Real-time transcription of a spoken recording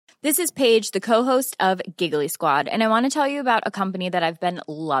This is Paige, the co-host of Giggly Squad, and I want to tell you about a company that I've been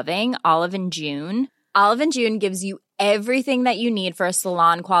loving, Olive & June. Olive & June gives you everything that you need for a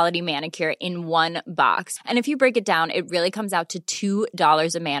salon-quality manicure in one box. And if you break it down, it really comes out to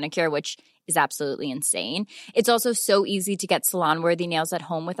 $2 a manicure, which is absolutely insane. It's also so easy to get salon-worthy nails at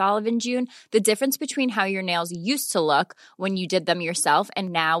home with Olive & June. The difference between how your nails used to look when you did them yourself and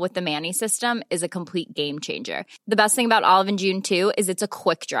now with the Mani system is a complete game changer. The best thing about Olive & June, too, is it's a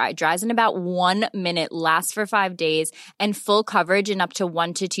quick dry. Dries in about 1 minute, lasts for 5 days, and full coverage in up to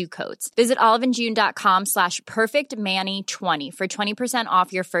 1 to 2 coats. Visit oliveandjune.com/perfectmani20 for 20%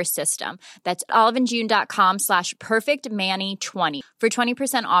 off your first system. That's oliveandjune.com/perfectmani20 for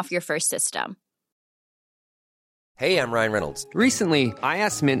 20% off your first system. Hey, I'm Ryan Reynolds. Recently, I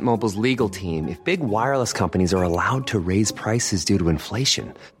asked Mint Mobile's legal team if big wireless companies are allowed to raise prices due to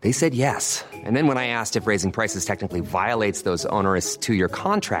inflation. They said yes. And then when I asked if raising prices technically violates those onerous 2-year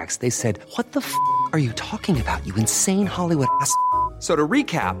contracts, they said, "What the f*** are you talking about, you insane Hollywood ass?" So to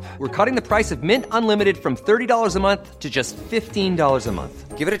recap, we're cutting the price of Mint Unlimited from $30 a month to just $15 a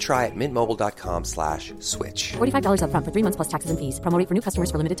month. Give it a try at mintmobile.com/switch. $45 up front for 3 months plus taxes and fees. Promo rate for new customers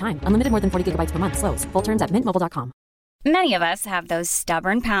for limited time. Unlimited more than 40 gigabytes per month. Slows full terms at mintmobile.com. Many of us have those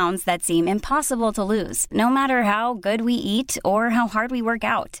stubborn pounds that seem impossible to lose, no matter how good we eat or how hard we work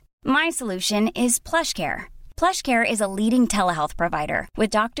out. My solution is PlushCare. PlushCare is a leading telehealth provider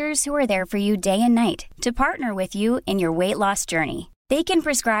with doctors who are there for you day and night to partner with you in your weight loss journey. They can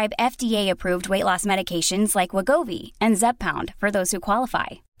prescribe FDA-approved weight loss medications like Wegovy and Zepbound for those who qualify.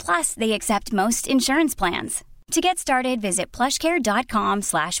 Plus, they accept most insurance plans. To get started, visit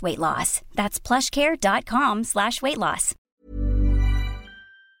plushcare.com/weightloss. That's plushcare.com/weightloss.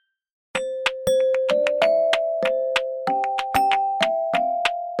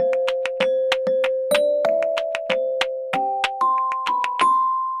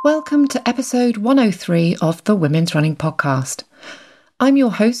 Welcome to episode 103 of the Women's Running Podcast. I'm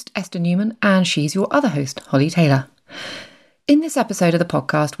your host, Esther Newman, and she's your other host, Holly Taylor. In this episode of the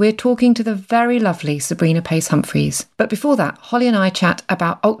podcast, we're talking to the very lovely Sabrina Pace-Humphreys. But before that, Holly and I chat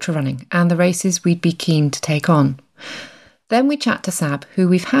about ultrarunning and the races we'd be keen to take on. Then we chat to Sab, who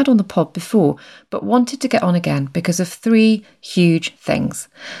we've had on the pod before, but wanted to get on again because of 3 huge things.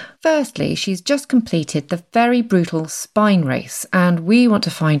 Firstly, she's just completed the very brutal Spine race, and we want to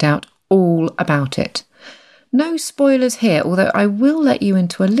find out all about it. No spoilers here, although I will let you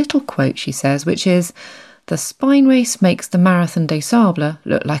into a little quote she says, which is, "The Spine race makes the Marathon des Sables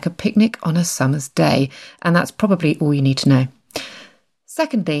look like a picnic on a summer's day," and that's probably all you need to know.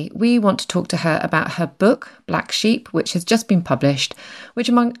 Secondly, we want to talk to her about her book, Black Sheep, which has just been published, which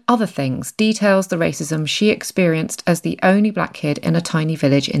among other things details the racism she experienced as the only black kid in a tiny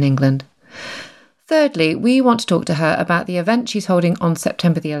village in England. Thirdly, we want to talk to her about the event she's holding on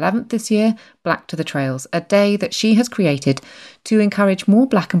September the 11th this year, Black to the Trails, a day that she has created to encourage more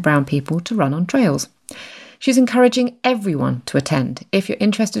black and brown people to run on trails. She's encouraging everyone to attend if you're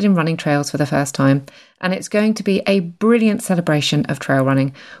interested in running trails for the first time, and it's going to be a brilliant celebration of trail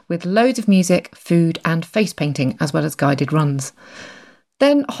running with loads of music, food and face painting as well as guided runs.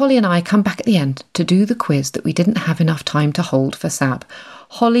 Then Holly and I come back at the end to do the quiz that we didn't have enough time to hold for Sab.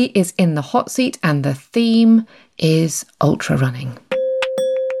 Holly is in the hot seat and the theme is ultra running.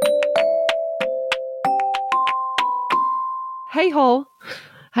 Hey Hol,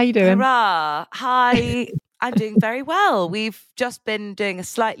 how you doing? Hurrah! Hi, I'm doing very well. We've just been doing a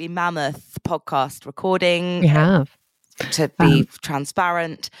slightly mammoth podcast recording. We have. To be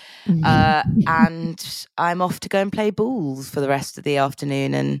transparent. And I'm off to go and play balls for the rest of the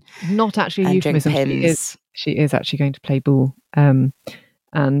afternoon and not actually a euphemism. She is actually going to play ball. And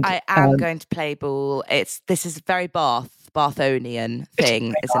I am going to play ball. This is very Bathonian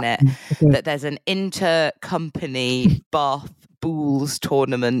thing, isn't it? That there's an inter-company Bath Balls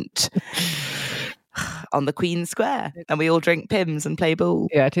tournament on the Queen Square, and we all drink Pimm's and play ball.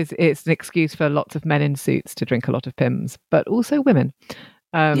 Yeah, it is. It's an excuse for lots of men in suits to drink a lot of Pimm's, but also women.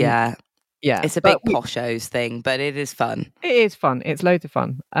 Yeah. It's a big poshos thing, but it is fun. It is fun. It's loads of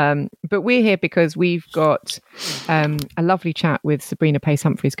fun. But we're here because we've got a lovely chat with Sabrina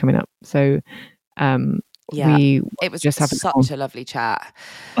Pace-Humphreys coming up. So it was just such a lovely chat.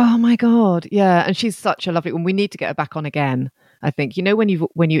 Oh my God. Yeah. And she's such a lovely one. We need to get her back on again. I think, when you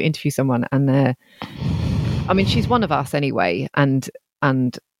interview someone and she's one of us anyway. And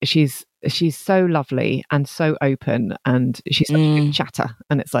she's so lovely and so open and she's such a good chatter.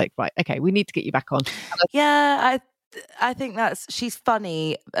 And it's like, right, okay, we need to get you back on. Yeah. I think she's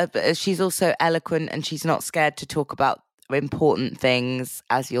funny. She's also eloquent and she's not scared to talk about important things,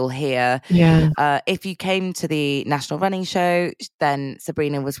 as you'll hear. Yeah. If you came to the National Running Show, then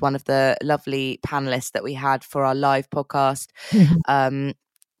Sabrina was one of the lovely panelists that we had for our live podcast.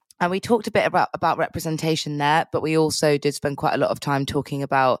 And we talked a bit about representation there, but we also did spend quite a lot of time talking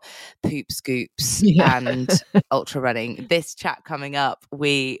about poop scoops and ultra running. This chat coming up,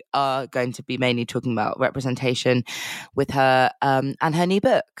 we are going to be mainly talking about representation with her and her new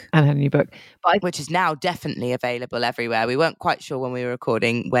book. Which is now definitely available everywhere. We weren't quite sure when we were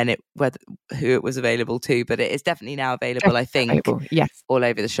recording who it was available to, but it is definitely now available, I think. Available. Yes. All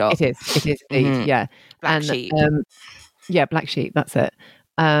over the shop. It is indeed, yeah. Black Sheep. Black Sheep, that's it.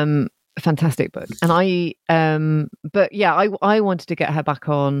 Fantastic book. And I wanted to get her back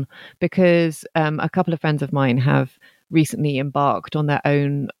on because a couple of friends of mine have recently embarked on their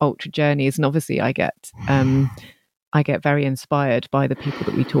own ultra journeys, and obviously I get very inspired by the people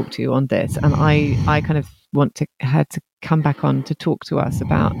that we talk to on this, and I kind of want her to come back on to talk to us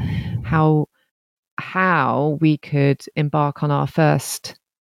about how we could embark on our first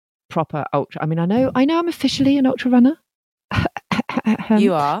proper ultra. I mean, I know I'm officially an ultra runner.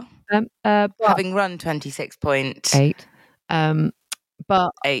 You are, having run 26.8,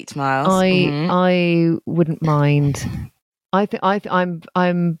 but 8 miles. I wouldn't mind.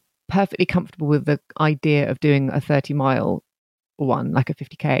 I'm perfectly comfortable with the idea of doing a 30-mile one, like a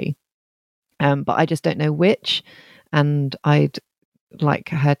 50k. But I just don't know which, and I'd like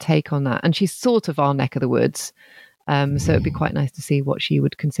her take on that. And she's sort of our neck of the woods, so it'd be quite nice to see what she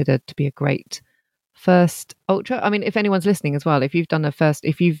would consider to be a great first ultra. I mean, if anyone's listening as well, if you've done if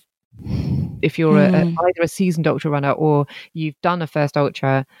you're either a seasoned ultra runner or you've done a first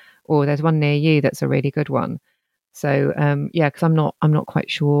ultra, or there's one near you that's a really good one. So because I'm not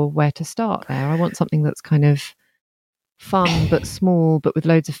quite sure where to start there. I want something that's kind of fun but small, but with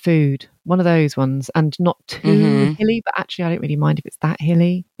loads of food. One of those ones, and not too hilly. But actually, I don't really mind if it's that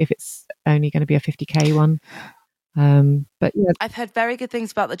hilly, if it's only going to be a 50k one. But yeah, I've heard very good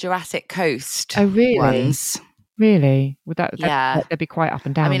things about the Jurassic Coast. Oh, really? Ones. Really? Would they'd be quite up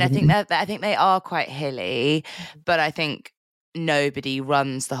and down? I mean, I think they are quite hilly, but I think nobody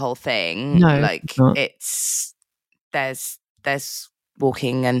runs the whole thing. No, like not. There's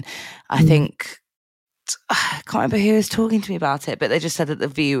walking, and I think I can't remember who was talking to me about it, but they just said that the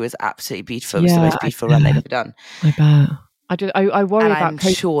view was absolutely beautiful. It was the most beautiful run they've ever done. I bet. I worry and about. I'm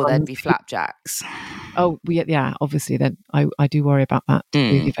sure there'd be flapjacks. Oh, yeah. Obviously, then I do worry about that,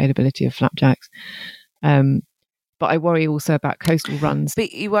 the availability of flapjacks. But I worry also about coastal runs.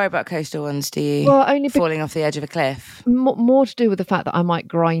 But you worry about coastal ones, do you? Well, only falling off the edge of a cliff. More to do with the fact that I might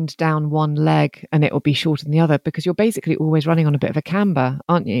grind down one leg and it will be shorter than the other, because you're basically always running on a bit of a camber,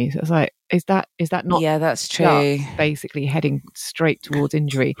 aren't you? So it's like, is that not? Yeah, that's true. Basically heading straight towards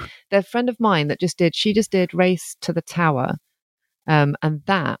injury. There's a friend of mine that just did Race to the Tower, and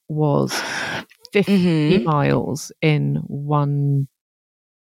that was 50 miles in one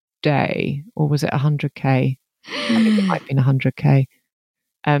day, or was it 100k? I think it might have been 100k.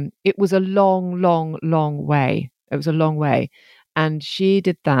 It was a long way. It was a long way. And she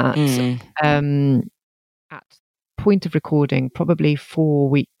did that at point of recording probably 4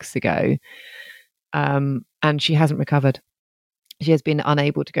 weeks ago. And she hasn't recovered. She has been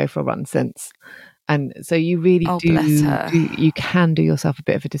unable to go for a run since. And so you really you can do yourself a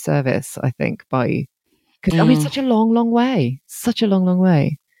bit of a disservice, I think, because I mean, such a long way. Such a long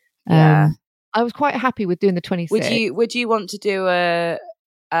way. Yeah. I was quite happy with doing the 26. Would you want to do a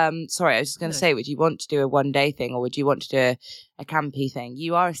sorry, I was just going to say, would you want to do a one day thing, or would you want to do a campy thing?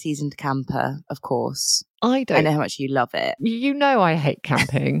 You are a seasoned camper, of course. I know how much you love it. You know I hate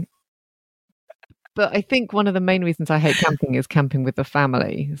camping. But I think one of the main reasons I hate camping is camping with the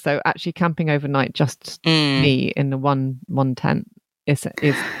family. So actually camping overnight, just me in the one tent is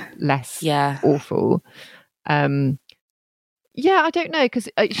less awful. Yeah, I don't know, because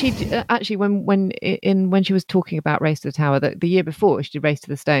she actually when she was talking about Race to the Tower, the year before, she did Race to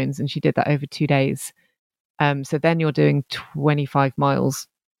the Stones, and she did that over 2 days. So then you're doing 25 miles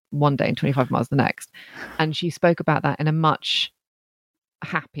one day and 25 miles the next. And she spoke about that in a much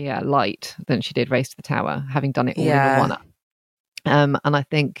happier light than she did Race to the Tower, having done it all in one up. And I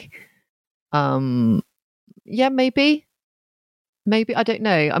think, maybe I don't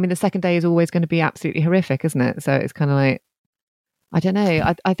know. I mean, the second day is always going to be absolutely horrific, isn't it? So it's kind of like, I don't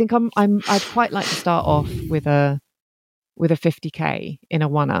know. I think I'd quite like to start off with a 50k in a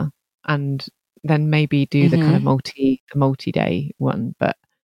one-er, and then maybe do the kind of multi-day one. But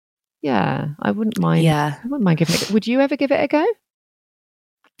yeah, I wouldn't mind. Yeah, I wouldn't mind giving it. Would you ever give it a go?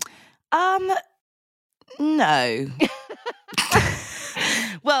 No.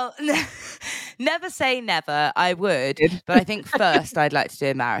 Well, Never say never. I would, but I think first I'd like to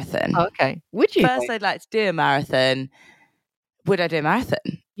do a marathon. Oh, okay. Would you? First, I'd like to do a marathon. Would I do a marathon?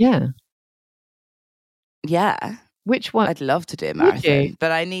 Yeah. Yeah. Which one? I'd love to do a marathon,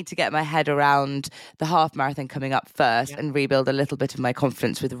 but I need to get my head around the half marathon coming up first and rebuild a little bit of my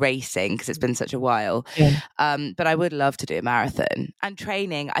confidence with racing because it's been such a while. Yeah. But I would love to do a marathon and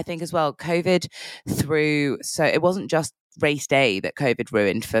training. I think as well, COVID so it wasn't just race day that COVID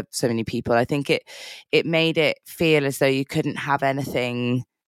ruined for so many people. I think it made it feel as though you couldn't have anything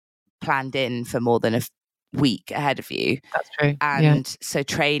planned in for more than a week ahead of you. That's true. And so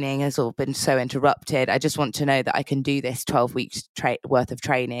training has all been so interrupted. I just want to know that I can do this 12 weeks worth of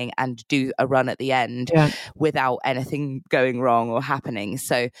training and do a run at the end without anything going wrong or happening.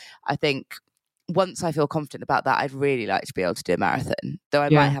 So I think once I feel confident about that, I'd really like to be able to do a marathon, though I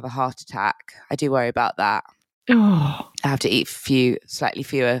might have a heart attack. I do worry about that. I have to eat slightly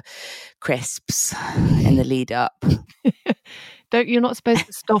fewer crisps in the lead up. You're not supposed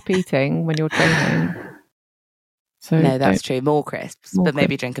to stop eating when you're training. So no, that's true. More crisps, but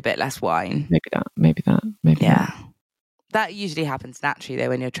maybe drink a bit less wine. Maybe that. That usually happens naturally though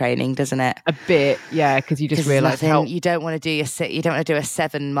when you're training, doesn't it? A bit, yeah, because you just realise you don't want to do a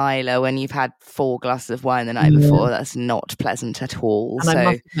 7 miler when you've had 4 glasses of wine the night before. That's not pleasant at all. And I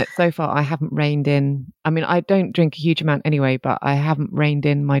must admit, so far I haven't reined in. I mean, I don't drink a huge amount anyway, but I haven't reined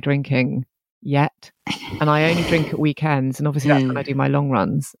in my drinking yet, and I only drink at weekends, and obviously that's when I do my long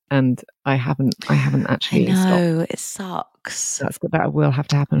runs, and I haven't actually stopped. It sucks. That will have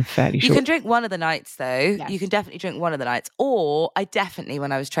to happen fairly short. You can drink one of the nights though. Yes. You can definitely drink one of the nights, or I definitely,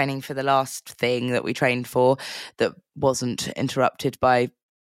 when I was training for the last thing that we trained for that wasn't interrupted by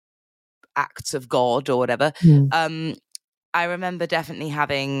acts of God or whatever, I remember definitely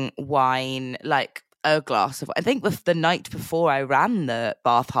having wine, like a glass of, I think the night before I ran the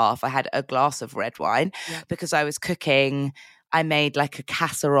Bath half, I had a glass of red wine because I was cooking. I made like a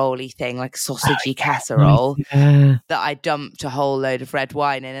casserole-y thing, like sausagey casserole that I dumped a whole load of red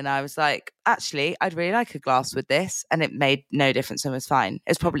wine in. And I was like, actually, I'd really like a glass with this. And it made no difference and was fine.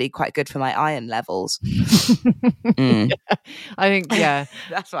 It's probably quite good for my iron levels. I think,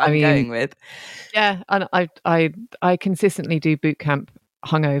 that's what I'm going with. Yeah. And I consistently do boot camp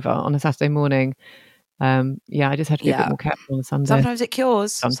hungover on a Saturday morning. I just have to be a bit more careful on a Sunday. Sometimes it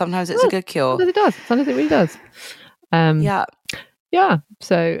cures. Sometimes it's a good cure. Sometimes it does. Sometimes it really does.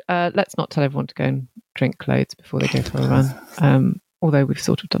 So let's not tell everyone to go and drink loads before they go for a run. Although we've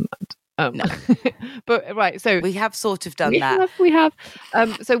sort of done that. No. But right, so we have sort of done that. We have.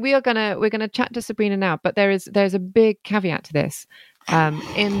 So we're gonna chat to Sabrina now, but there's a big caveat to this,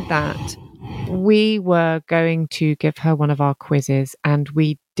 in that we were going to give her one of our quizzes and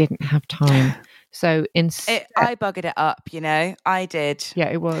we didn't have time. So instead, I buggered it up. I did. Yeah,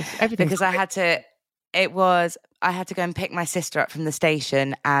 it was everything because I had to go and pick my sister up from the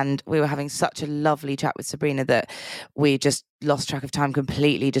station, and we were having such a lovely chat with Sabrina that we just lost track of time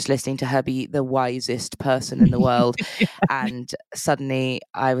completely, just listening to her be the wisest person in the world. And suddenly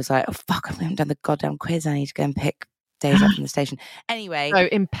I was like, oh fuck, I haven't done the goddamn quiz. I need to go and pick Days up from the station. Anyway, so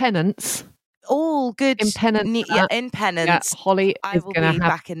in penance, all good. In penance, in penance, Holly I will be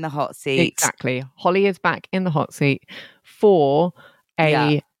back in the hot seat. Exactly, Holly is back in the hot seat for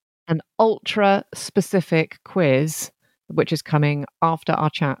an ultra specific quiz, which is coming after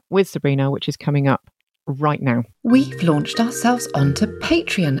our chat with Sabrina, which is coming up right now. We've launched ourselves onto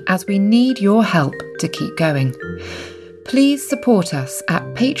Patreon as we need your help to keep going. Please support us at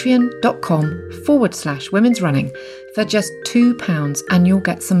patreon.com/Women's Running for just £2, and you'll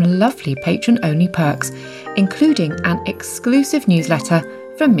get some lovely patron-only perks, including an exclusive newsletter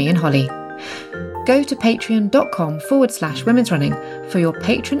from me and Holly. Go to patreon.com/Women's Running for your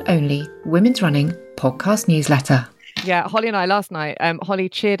patron-only Women's Running podcast newsletter. Yeah, Holly and I last night, Holly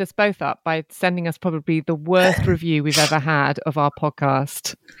cheered us both up by sending us probably the worst review we've ever had of our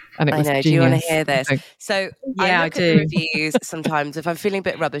podcast. And it was genius. Do you want to hear this? So I look at the reviews sometimes if I'm feeling a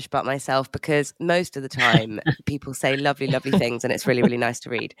bit rubbish about myself, because most of the time people say lovely, lovely things and it's really, really nice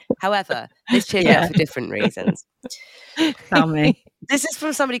to read. However, this cheered me up for different reasons. Tell me. This is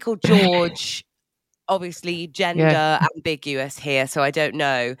from somebody called George. Obviously, gender ambiguous here, so I don't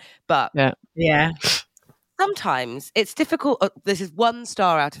know. But yeah. Sometimes it's difficult. This is 1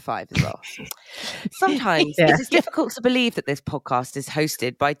 star out of 5 as well. Sometimes it is difficult to believe that this podcast is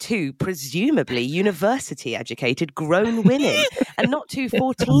hosted by 2 presumably university-educated grown women and not 2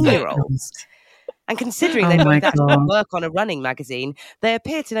 14-year-olds. And considering they both actually work on a running magazine, they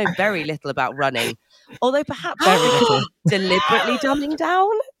appear to know very little about running, although perhaps deliberately dumbing down.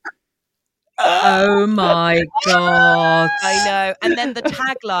 Oh my God. I know. And then the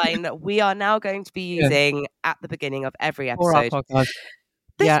tagline that we are now going to be using at the beginning of every For our episode. podcast.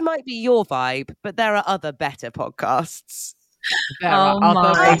 This might be your vibe, but there are other better podcasts. There are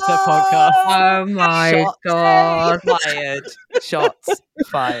other better podcasts. Oh my Shots God. fired. Shots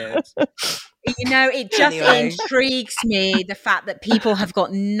fired. You know, it just intrigues me, the fact that people have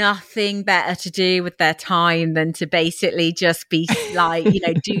got nothing better to do with their time than to basically just be like, you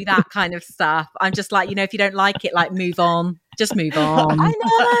know, do that kind of stuff. I'm just like, you know, if you don't like it, like, move on. Just move on. I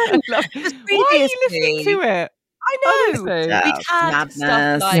know. Why are you listening to it? I know. Honestly. We've had Madness.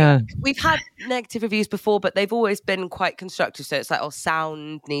 stuff like we've had negative reviews before, but they've always been quite constructive. So it's like, oh,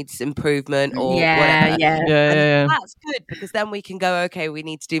 sound needs improvement or whatever. Yeah. That's good because then we can go, okay, we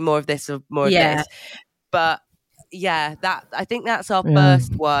need to do more of this or more of this. But yeah, that I think that's our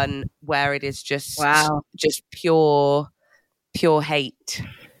first one where it is just pure hate.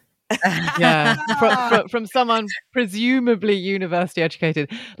 From someone presumably university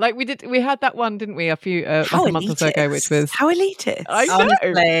educated. Like we had that one, didn't we, a few like a month or so ago, which was how elitist. I know.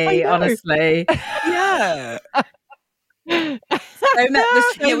 Honestly. Yeah. There's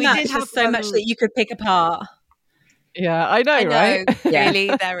so much that you could pick apart. Yeah, I know, right? Really,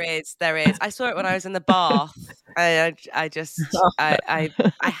 there is. I saw it when I was in the bath. I had to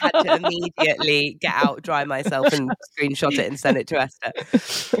immediately get out, dry myself, and screenshot it and send it to Esther.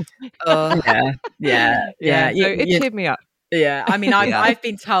 Yeah. So it cheered me up. Yeah, I mean, I've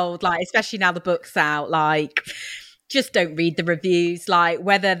been told, like, especially now the book's out, like, just don't read the reviews, like,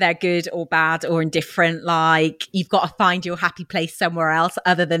 whether they're good or bad or indifferent. Like, you've got to find your happy place somewhere else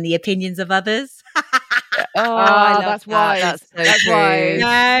other than the opinions of others. That's why. That's why.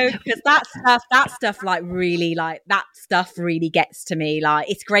 No, because that stuff, like, really, like, that stuff really gets to me. Like,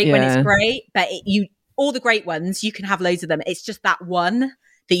 it's great when it's great, but all the great ones, you can have loads of them. It's just that one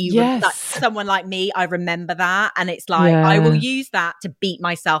that you, like, someone like me, I remember that, and it's like I will use that to beat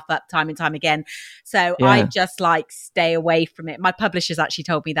myself up time and time again. So I just like stay away from it. My publishers actually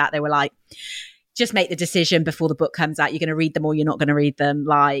told me that. They were like, just make the decision before the book comes out. You're going to read them or you're not going to read them.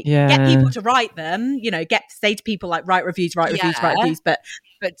 Like, get people to write them, you know, say to people, like, write reviews, but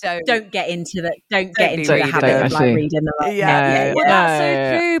don't get into the habit of, like, reading them. Like, Well, that's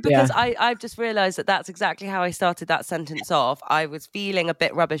so true, because I've just realised that's exactly how I started that sentence off. I was feeling a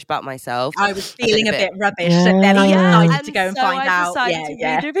bit rubbish about myself. I was feeling a bit rubbish, and then I decided to go and find out.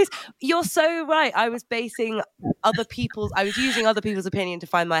 You're so right. I was basing I was using other people's opinion to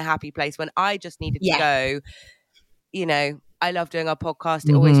find my happy place when I just needed to go, you know, I love doing our podcast.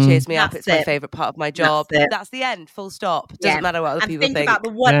 It always cheers me up. It's my favourite part of my job. That's the end. Full stop. Doesn't matter what other people think. Think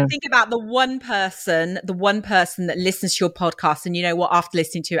about the one person that listens to your podcast, and you know what? After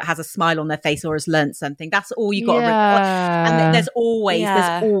listening to it, has a smile on their face or has learnt something. That's all you got. And there's always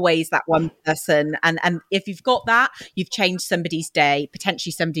that one person. And if you've got that, you've changed somebody's day,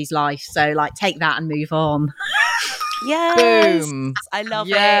 potentially somebody's life. So, like, take that and move on. Yes. Boom. I love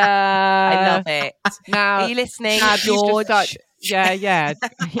it. I love it. Now, are you listening, George? George? Yeah.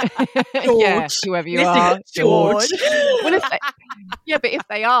 George. Whoever you Listen, are, George. Well, but if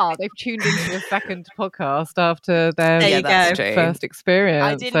they are, they've tuned into a second podcast after their first experience.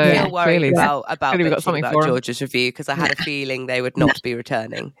 I didn't feel worried about we got something for George's review, because I had a feeling they would not be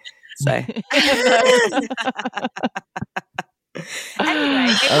returning. So anyway,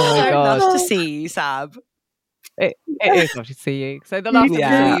 it's nice to see you, Sab. It is lovely to see you. So the last time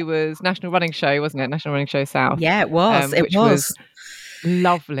I saw you was National Running Show, wasn't it? National Running Show South. Yeah, it was. Which was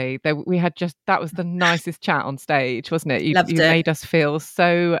lovely. We had that was the nicest chat on stage, wasn't it? You made us feel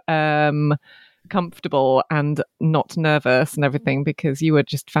so comfortable and not nervous and everything, because you were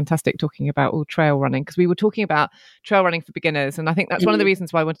just fantastic talking about all trail running, because we were talking about trail running for beginners, and I think that's one of the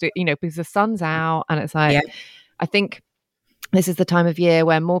reasons why I wanted to, you know, because the sun's out and it's like I think this is the time of year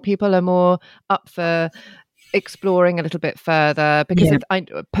where more people are more up for exploring a little bit further, because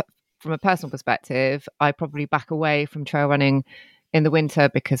from a personal perspective, I probably back away from trail running in the winter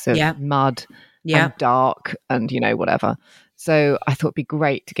because of mud and dark and, you know, whatever. So I thought it'd be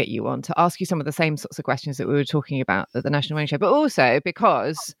great to get you on to ask you some of the same sorts of questions that we were talking about at the National Running Show, but also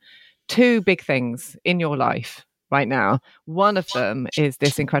because two big things in your life right now. One of them is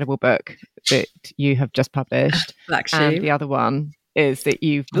this incredible book that you have just published, and the other one is that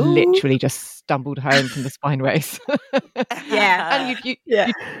you've literally just stumbled home from the Spine race. And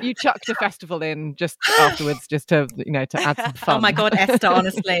you chucked a festival in just afterwards, just to, you know, to add some fun. Oh my God, Esther,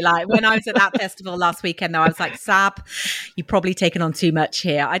 honestly, like, when I was at that festival last weekend, though, I was like, Sab, you've probably taken on too much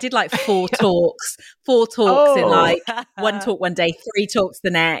here. I did like four talks in like one talk one day, 3 talks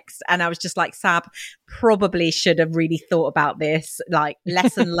the next. And I was just like, Sab, probably should have really thought about this, like,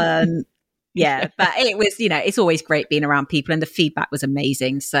 lesson learned. Yeah, but it was, it's always great being around people, and the feedback was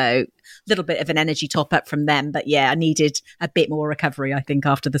amazing. So a little bit of an energy top up from them. But yeah, I needed a bit more recovery, I think,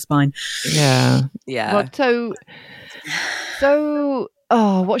 after the spine. Yeah. Yeah. Well, so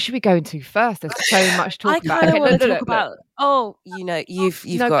what should we go into first? There's so much to talk about. I kind of want to talk about,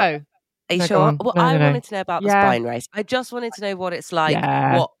 you've no, got... Go. Are you No, sure? well, I wanted to know about the spine race. I just wanted to know what it's like.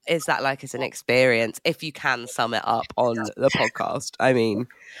 Yeah. What is that like as an experience? If you can sum it up on the podcast, I mean.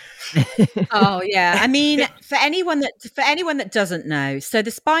 Oh yeah, I mean, for anyone that doesn't know, so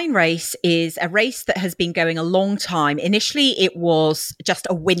the spine race is a race that has been going a long time. Initially, it was just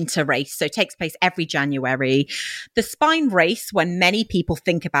a winter race, so it takes place every January. The spine race, when many people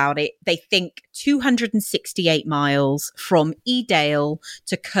think about it, they think 268 miles from Edale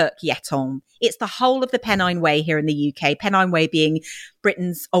to Kirk Yetholm. It's the whole of the Pennine Way here in the UK. Pennine Way being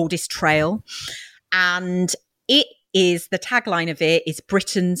Britain's oldest trail, and the tagline of it is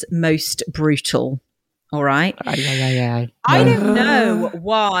Britain's most brutal. All right. Yeah. I don't know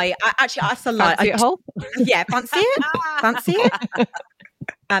why. That's a lie. Yeah, fancy it? Fancy it?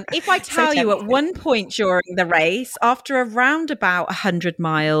 If I tell you at one point during the race, after around about 100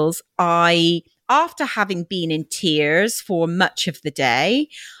 miles, after having been in tears for much of the day,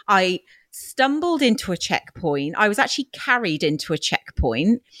 I stumbled into a checkpoint. I was actually carried into a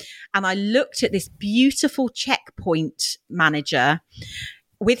checkpoint, and I looked at this beautiful checkpoint manager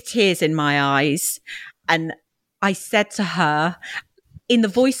with tears in my eyes, and I said to her in the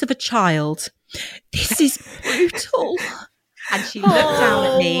voice of a child, "This is brutal." And she looked down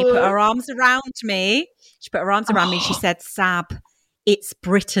at me, put her arms around me. She said, "Sab, it's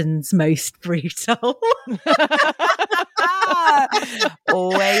Britain's most brutal."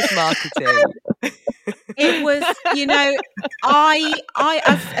 Always marketing. It was, I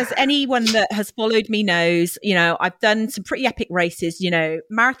as anyone that has followed me knows, I've done some pretty epic races,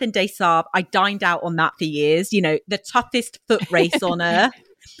 Marathon des Sables. I dined out on that for years, the toughest foot race on earth.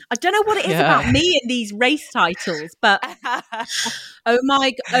 I don't know what it is about me and these race titles, but oh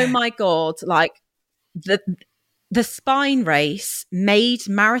my God, like the spine race made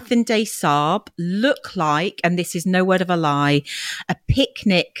Marathon des Sables look like, and this is no word of a lie, a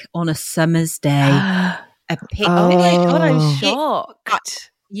picnic on a summer's day. A picnic. Oh my God, I'm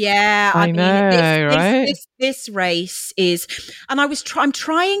shocked. I know, right? This race is, and I'm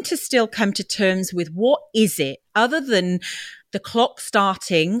trying to still come to terms with what is it other than the clock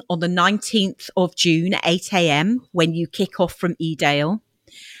starting on the 19th of June at 8 a.m. when you kick off from Edale,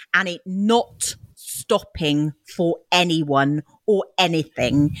 and it not stopping for anyone or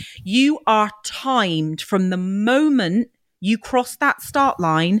anything. You are timed from the moment you cross that start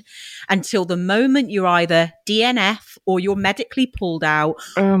line until the moment you're either DNF or you're medically pulled out.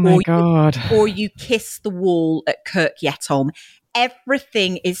 Oh my God. Or you kiss the wall at Kirk Yetholm.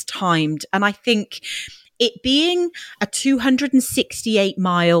 Everything is timed. And I think it being a 268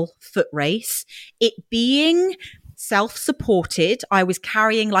 mile foot race, it being self-supported, I was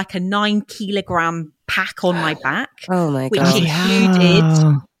carrying like a 9 kilogram pack on my back. Oh my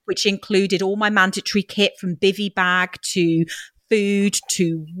God. Which included all my mandatory kit, from bivy bag to food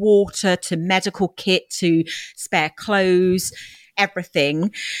to water to medical kit to spare clothes,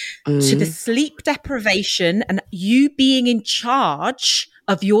 everything, to the sleep deprivation and you being in charge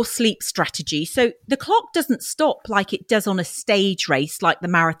of your sleep strategy. So the clock doesn't stop like it does on a stage race like the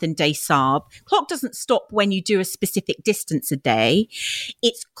Marathon des Sables. Clock doesn't stop when you do a specific distance a day.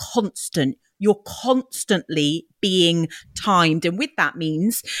 It's constant. You're constantly being timed. And with that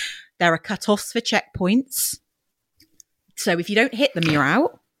means there are cutoffs for checkpoints. So if you don't hit them, you're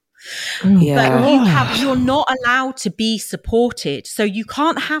out. But you're not allowed to be supported. So you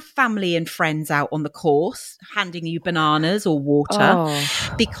can't have family and friends out on the course handing you bananas or water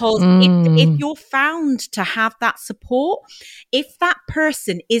because if you're found to have that support, if that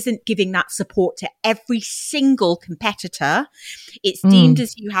person isn't giving that support to every single competitor, it's deemed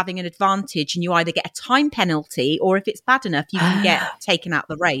as you having an advantage and you either get a time penalty or if it's bad enough, you can get taken out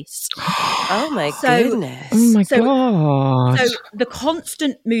the race. Oh my goodness. Oh my God. So the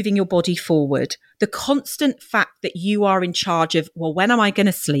constant moving your body forward, the constant fact that you are in charge of, well, when am I going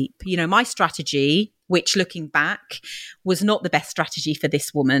to sleep? My strategy, which looking back was not the best strategy for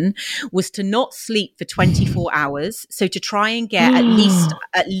this woman, was to not sleep for 24 hours. So to try and get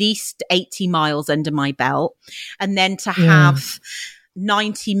at least 80 miles under my belt and then to have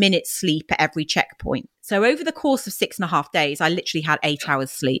 90 minutes sleep at every checkpoint. So over the course of 6.5 days, I literally had 8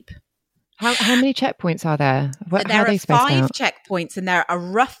 hours sleep. How many checkpoints are there? So there are 5 checkpoints, and there are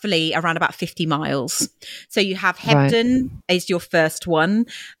roughly around about 50 miles. So you have Hebden is your first one.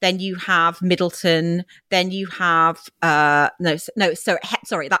 Then you have Middleton. Then you have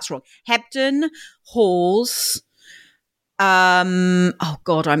sorry, that's wrong. Hebden, Hawes. I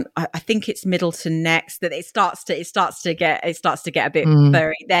think it's Middleton next. That it starts to get a bit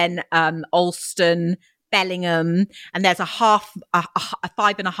furry. Then Alston, Bellingham, and there's a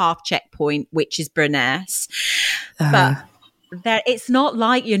 5.5 checkpoint, which is Burness. But it's not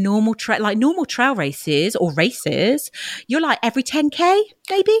like your normal trail races or races. You're like every 10k,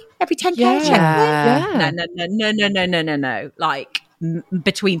 maybe every 10k checkpoint. Yeah. No. Like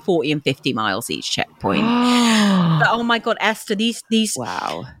between 40 and 50 miles each checkpoint. But oh my God, Esther, these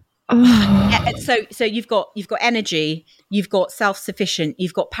wow. So you've got energy, you've got self-sufficient,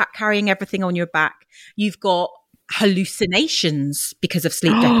 you've got carrying everything on your back, you've got hallucinations because of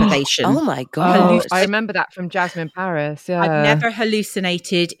sleep deprivation. Oh my God. I remember that from Jasmine Paris. Yeah. I've never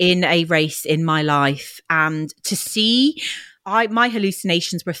hallucinated in a race in my life, and to see my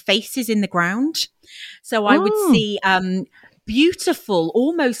hallucinations were faces in the ground. So I would see beautiful,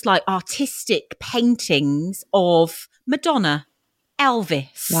 almost like artistic paintings of Madonna,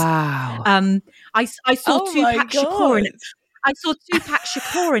 Elvis. Wow. I saw Tupac Shakur. I saw Tupac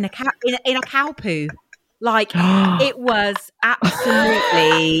Shakur in a cow poo. Like it was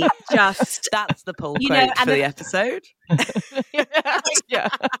absolutely just. That's the pull quote for the episode. Yeah.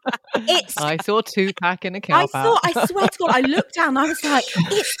 I saw Tupac in a cow poo. I swear to God, I looked down and I was like,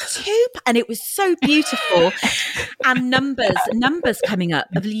 it's Tupac. And it was so beautiful. And numbers coming up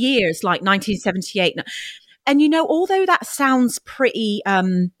of years like 1978. And although that sounds pretty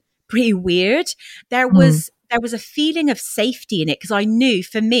weird, there was a feeling of safety in it, because I knew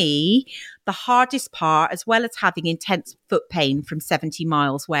for me the hardest part, as well as having intense foot pain from 70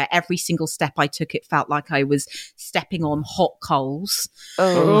 miles, where every single step I took, it felt like I was stepping on hot coals.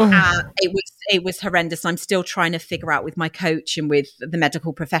 It was horrendous. I'm still trying to figure out with my coach and with the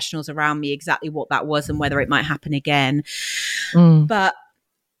medical professionals around me exactly what that was and whether it might happen again. But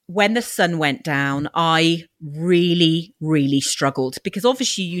when the sun went down, I really, really struggled, because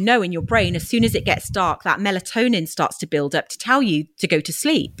obviously, in your brain, as soon as it gets dark, that melatonin starts to build up to tell you to go to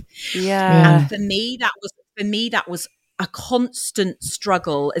sleep. Yeah. And for me, that was a constant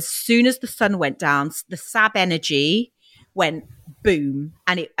struggle. As soon as the sun went down, the SAB energy went boom,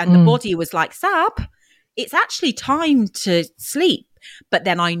 and the body was like, SAB, it's actually time to sleep. But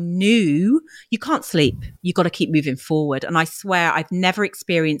then I knew you can't sleep. You got to keep moving forward. And I swear I've never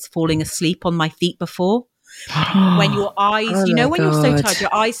experienced falling asleep on my feet before. When your eyes, when you're so tired,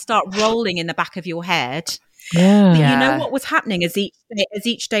 your eyes start rolling in the back of your head. Yeah. But you know what was happening as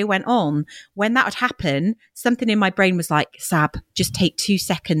each day went on? When that would happen, something in my brain was like, Sab, just take 2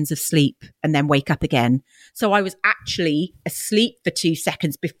 seconds of sleep and then wake up again. So I was actually asleep for 2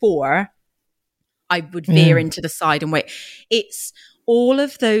 seconds before I would veer into the side and wait. It's all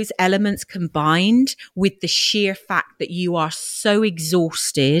of those elements combined with the sheer fact that you are so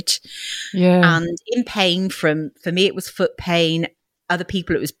exhausted and in pain for me, it was foot pain. Other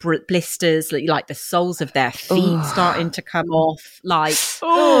people, it was blisters, like the soles of their feet starting to come off. Like,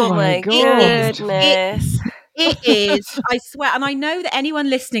 oh my goodness. It is, I swear. And I know that anyone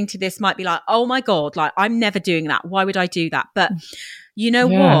listening to this might be like, oh my God, like I'm never doing that. Why would I do that? But you know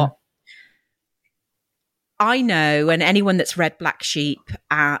what? I know, and anyone that's read Black Sheep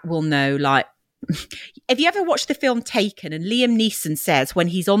will know, like, have you ever watched the film Taken? And Liam Neeson says, when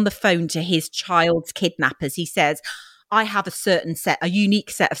he's on the phone to his child's kidnappers, he says, I have a unique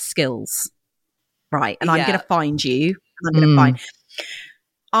set of skills, right? And I'm going to find you. And I'm going to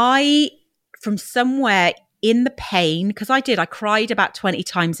find. From somewhere in the pain, because I cried about 20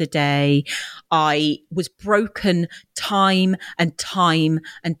 times a day. I was broken time and time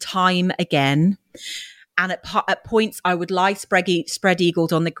and time again. And at points, I would lie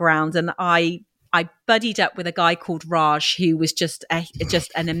spread-eagled on the ground, and I buddied up with a guy called Raj, who was just an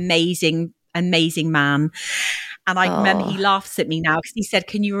amazing man. And I remember he laughs at me now because he said,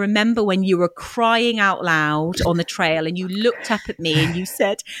 "Can you remember when you were crying out loud on the trail and you looked up at me and you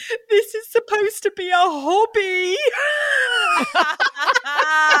said, 'This is supposed to be a hobby'?"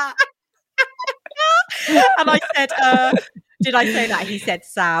 And I said, did I say that? He said,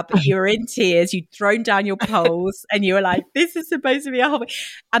 Sab, you were in tears, you'd thrown down your poles, and you were like, this is supposed to be a hobby.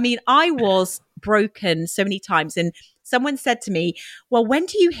 I mean, I was broken so many times. And someone said to me, well, when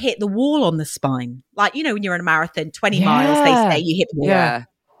do you hit the wall on the spine? Like, when you're in a marathon, 20 miles, they say you hit the wall. Yeah.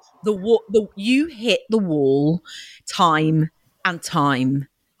 You hit the wall time and time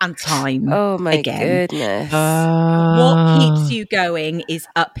and time. Oh my again. goodness. What keeps you going is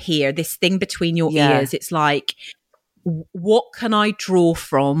up here, this thing between your ears. It's like, what can I draw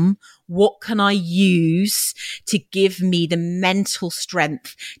from? What can I use to give me the mental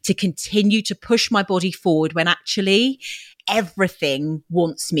strength to continue to push my body forward when actually everything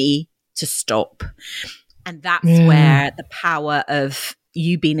wants me to stop? And that's where the power of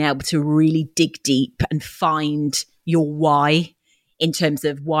you being able to really dig deep and find your why, in terms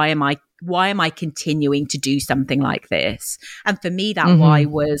of why am I continuing to do something like this? And for me, that why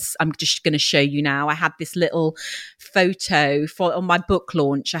was, I'm just going to show you now. I had this little photo on my book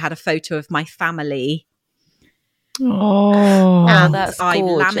launch. I had a photo of my family. Oh, and that's I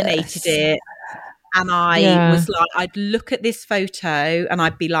gorgeous. laminated it. And I was like, I'd look at this photo and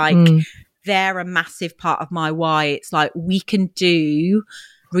I'd be like, they're a massive part of my why. It's like, we can do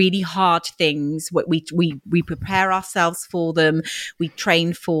really hard things. We prepare ourselves for them. We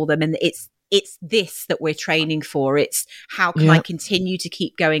train for them. And it's this that we're training for. It's how can I continue to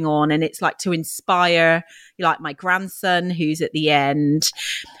keep going on? And it's like to inspire, like my grandson who's at the end.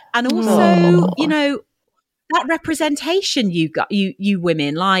 And also, you know, that representation you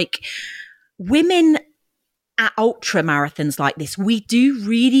women, like women at ultra marathons like this, we do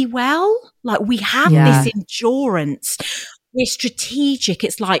really well. Like we have this endurance. We're strategic.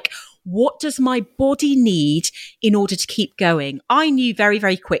 It's like, what does my body need in order to keep going? I knew very,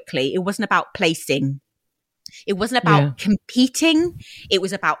 very quickly it wasn't about placing. It wasn't about competing. It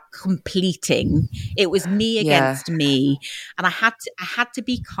was about completing. It was me against me. And I had to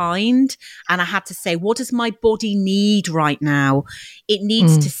be kind, and I had to say, what does my body need right now? It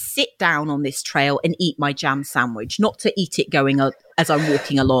needs to sit down on this trail and eat my jam sandwich, not to eat it going as I'm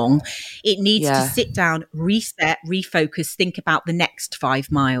walking along. It needs to sit down, reset, refocus, think about the next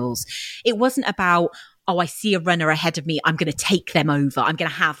 5 miles. It wasn't about, oh, I see a runner ahead of me, I'm going to take them over, I'm going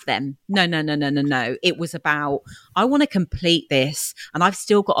to have them. No. It was about, I want to complete this and I've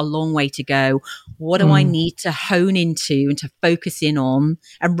still got a long way to go. What do I need to hone into and to focus in on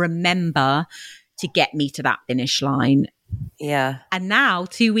and remember to get me to that finish line? Yeah. And now,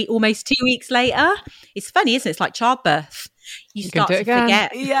 almost 2 weeks later, it's funny, isn't it? It's like childbirth. You start to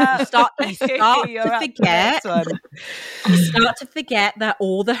forget. Yeah. You start to forget. You start to forget that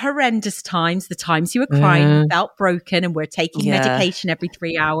all the horrendous times, the times you were crying, felt broken, and we're taking medication every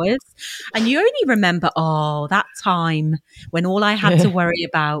 3 hours. And you only remember, that time when all I had to worry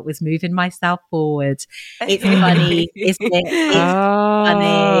about was moving myself forward. It's funny, isn't it? It's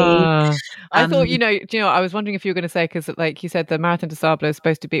funny. I thought, do you know, I was wondering if you were going to say, because like you said, the Marathon des Sables is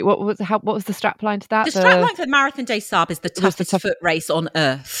supposed to be, what was the strap line to that? The strap line for the Marathon des Sables is the toughest foot race on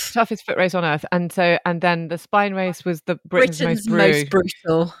earth. Toughest foot race on earth. And then the spine race was the Britain's most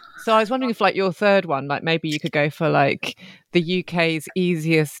brutal. So I was wondering if like your third one, like maybe you could go for like the UK's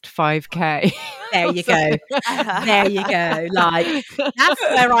easiest 5K. There you go. There you go. Like, that's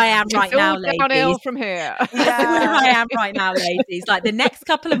where I am right now, ladies. Downhill from here. That's where I am right now, ladies. Like the next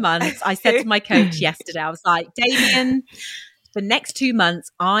couple of months, I said to my coach yesterday, I was like, Damien, the next 2 months,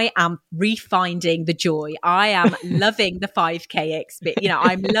 I am refinding the joy. I am loving the 5K experience. You know,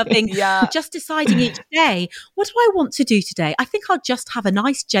 I'm loving just deciding each day, what do I want to do today? I think I'll just have a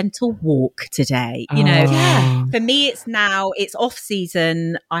nice, gentle walk today. You know, for me, it's off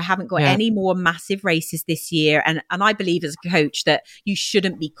season. I haven't got any more massive races this year. And I believe as a coach that you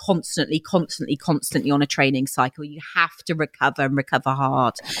shouldn't be constantly on a training cycle. You have to recover and recover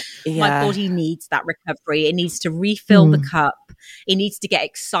hard. My body needs that recovery. It needs to refill the cup. It needs to get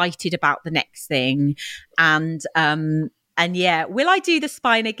excited about the next thing. And will I do the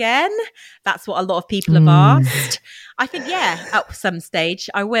spine again? That's what a lot of people have asked. I think, at some stage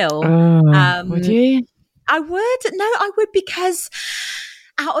I will. Would you? I would. No, I would, because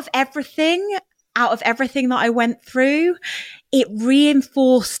out of everything that I went through, it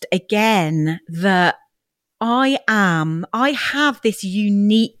reinforced again that I have this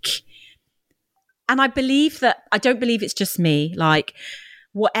unique. And I don't believe it's just me. Like,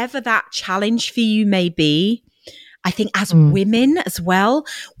 whatever that challenge for you may be, I think as women as well,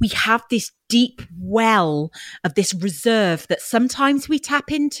 we have this deep well of this reserve that sometimes we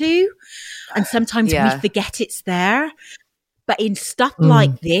tap into and sometimes we forget it's there. But in stuff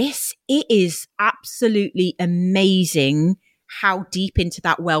like this, it is absolutely amazing how deep into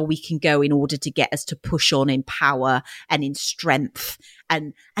that well we can go in order to get us to push on in power and in strength.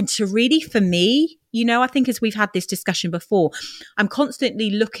 And to really, for me, you know, I think as we've had this discussion before, I'm constantly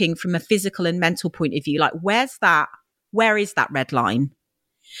looking from a physical and mental point of view, like where is that red line?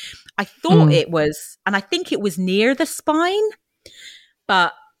 I thought it was, and I think it was near the spine,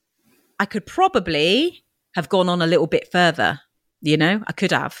 but I could probably have gone on a little bit further. I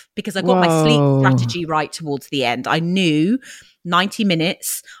could have, because I got my sleep strategy right towards the end. I knew 90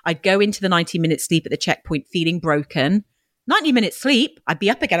 minutes, I'd go into the 90-minute sleep at the checkpoint feeling broken. 90 minutes sleep, I'd be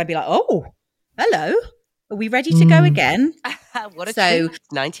up again. I'd be like, oh, hello. Are we ready to go again? What a treat.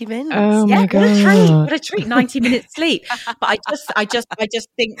 90 minutes. Oh my God. What a treat. 90 minutes sleep. But I just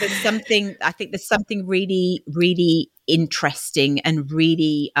think there's something really, really interesting and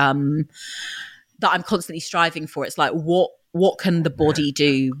really that I'm constantly striving for. It's like, what can the body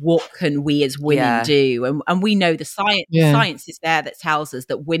do? What can we as women do? And we know the science is there that tells us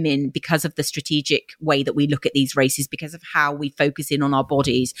that women, because of the strategic way that we look at these races, because of how we focus in on our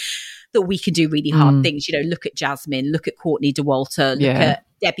bodies, that we can do really hard things. Look at Jasmine, look at Courtney Dauwalter, look at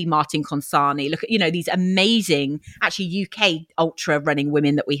Debbie Martin Consani, look at, these amazing, actually UK ultra running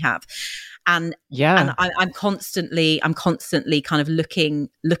women that we have. And I'm constantly kind of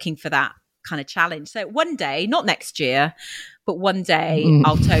looking for that kind of challenge. So one day, not next year, but one day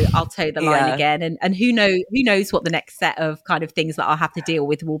I'll toe the line again. And who knows what the next set of kind of things that I'll have to deal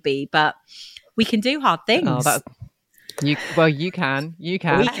with will be, but we can do hard things. You can.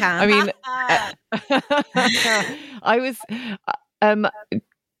 We can. I mean, I was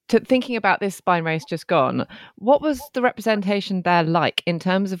thinking about this spine race just gone. What was the representation there like in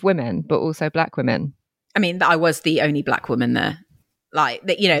terms of women, but also Black women? I mean, I was the only Black woman there. Like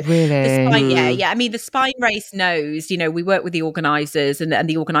that, really? The spine, I mean, the spine race knows, we work with the organisers and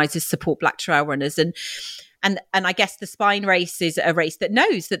the organisers support Black trail runners, and I guess the spine race is a race that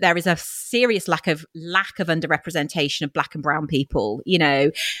knows that there is a serious lack of underrepresentation of Black and brown people.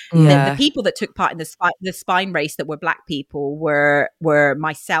 The people that took part in the spine race that were Black people were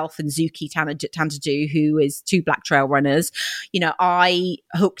myself and Zuki Tandadu, who is 2 Black trail runners. I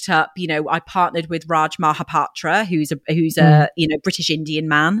hooked up. I partnered with Raj Mahapatra, who's a British Indian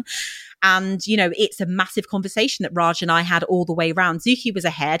man. And, it's a massive conversation that Raj and I had all the way around. Zuki was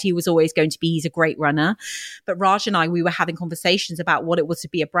ahead. He was always going to be, he's a great runner. But Raj and I, we were having conversations about what it was to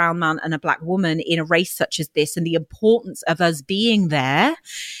be a brown man and a Black woman in a race such as this, and the importance of us being there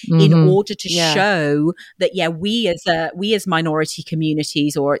in order to show that, we as minority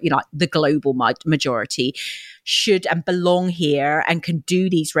communities, or, the global majority, should and belong here and can do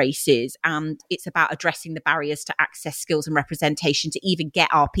these races. And it's about addressing the barriers to access, skills and representation to even get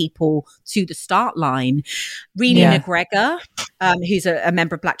our people to the start line. Renee McGregor, who's a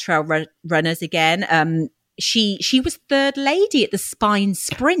member of Black Trail Runners again, she was third lady at the Spine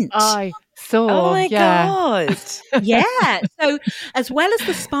Sprint. I saw. Oh my God. Yeah. So as well as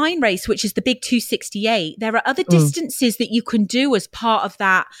the spine race, which is the big 268, there are other distances that you can do as part of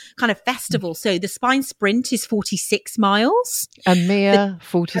that kind of festival. So the Spine Sprint is 46 miles. A mere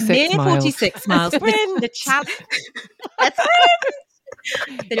 46 miles. 46 miles. The challenge.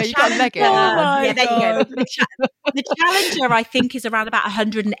 You got to leg it. There you go. The Challenger, I think, is around about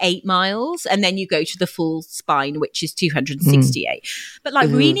 108 miles, and then you go to the full spine, which is 268. But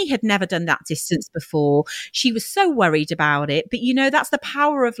Renee had never done that distance before. She was so worried about it. But that's the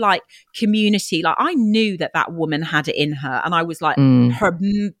power of community. I knew that woman had it in her, and I was her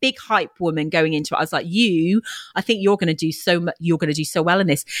big hype woman going into it. I was like, I think you're going to do so much. You're going to do so well in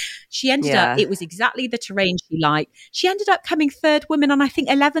this. She ended up. It was exactly the terrain she liked. She ended up coming third woman on, I think,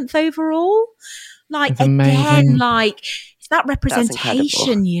 11th overall. Again, it's that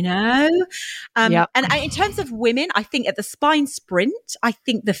representation, And in terms of women, I think at the Spine Sprint, I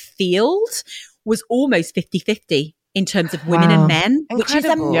think the field was almost 50-50 in terms of women and men,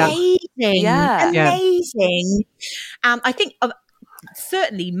 Incredible. Which is amazing. Amazing. I think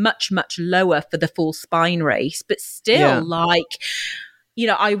certainly much, much lower for the full spine race, but still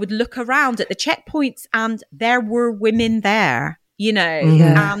I would look around at the checkpoints and there were women there.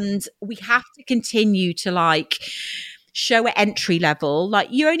 And we have to continue to show at entry level.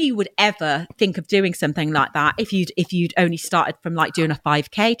 You only would ever think of doing something like that if you'd only started from doing a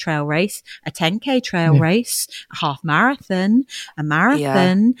 5K trail race, a 10K trail race, a half marathon, a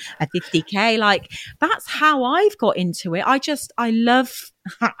marathon, a 50K. That's how I've got into it. I love,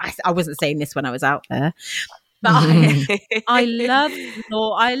 I wasn't saying this when I was out there, but I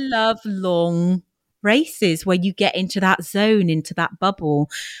love long races where you get into that zone, into that bubble.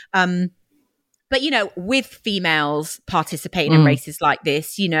 But, with females participating in races like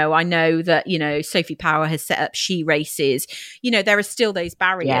this, I know that, Sophie Power has set up she races. There are still those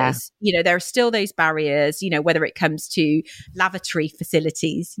barriers. There are still those barriers, whether it comes to lavatory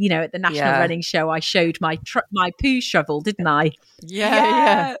facilities. At the National Running Show, I showed my poo shovel, didn't I?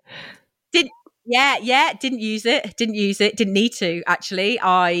 Yeah. Yeah. Didn't use it. Didn't need to, actually.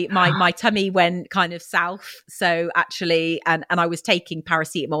 My tummy went kind of south. So actually, and I was taking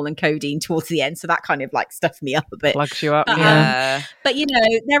paracetamol and codeine towards the end. So that kind of like stuffed me up a bit. Plugs you up. But, but you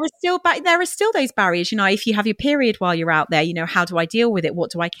know, there are still those barriers, you know, if you have your period while you're out there, you know, how do I deal with it?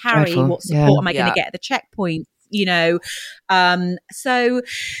 What do I carry? What support am I going to get at the checkpoint? You know, so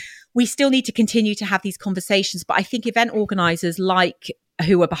we still need to continue to have these conversations. But I think event organizers like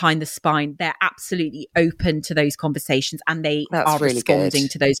who are behind the spine, they're absolutely open to those conversations, and they are really responding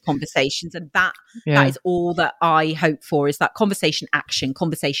to those conversations. And that is all that I hope for, is that conversation action.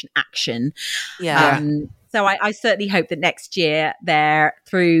 Yeah. So I certainly hope that next year they're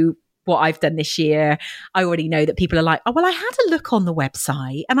through what I've done this year. I already know that people are like, oh, well, I had a look on the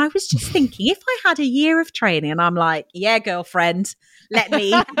website and I was just thinking, if I had a year of training, and I'm like, yeah, girlfriend, let me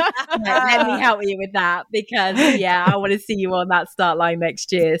help you with that, because I want to see you on that start line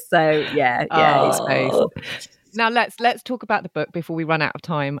next year. So Now let's talk about the book before we run out of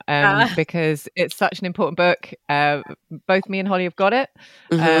time, because it's such an important book. Both me and Holly have got it.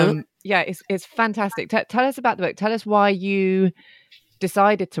 It's fantastic. Tell us about the book. Tell us why you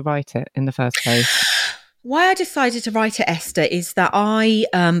decided to write it in the first place. Why I decided to write it, Esther, is that I,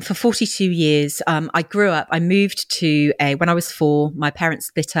 for 42 years, I moved to when I was 4, my parents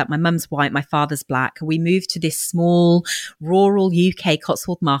split up. My mum's white, my father's black. We moved to this small rural UK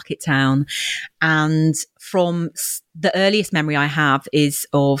Cotswold market town. And from the earliest memory I have is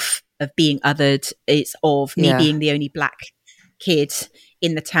of being othered. It's of me being the only black kid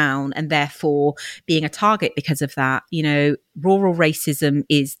in the town, and therefore being a target because of that. You know, rural racism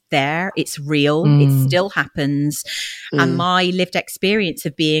is there. It's real. It still happens. And my lived experience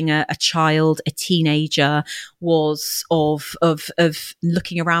of being a child, a teenager, was of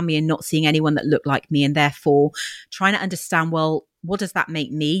looking around me and not seeing anyone that looked like me, and therefore trying to understand, well, what does that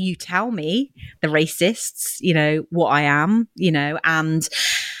make me? You tell me, the racists, you know, what I am, you know, and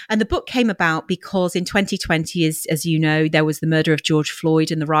the book came about because in 2020, as you know, there was the murder of George Floyd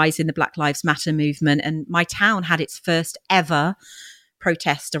and the rise in the Black Lives Matter movement. And my town had its first ever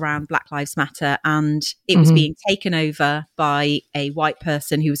protest around Black Lives Matter. And it was being taken over by a white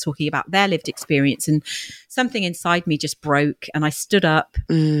person who was talking about their lived experience. And something inside me just broke. And I stood up,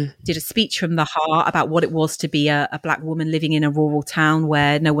 did a speech from the heart about what it was to be a Black woman living in a rural town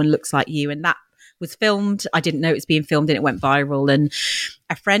where no one looks like you. And that was filmed. I didn't know it was being filmed, and it went viral. And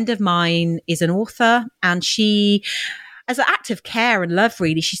a friend of mine is an author, and she, as an act of care and love,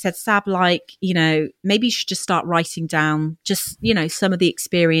 really, she said, Sab, like, you know, maybe you should just start writing down just, you know, some of the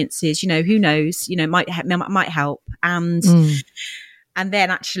experiences, you know, who knows, you know, might help. And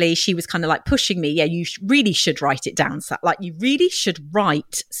then actually she was kind of like pushing me. Yeah, you really should write it down. So, like, you really should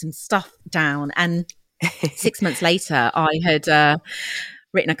write some stuff down. And 6 months later, I had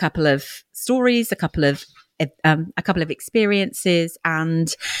written a couple of stories, a couple of experiences,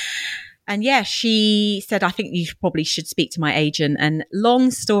 and she said, I think you probably should speak to my agent. And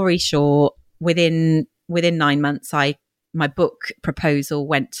long story short, within 9 months, my book proposal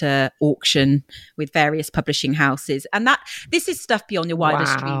went to auction with various publishing houses. And this is stuff beyond your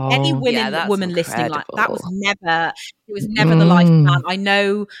wildest dream. Any woman listening, like, that was never the life plan. I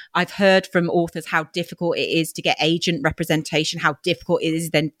know, I've heard from authors how difficult it is to get agent representation, how difficult it is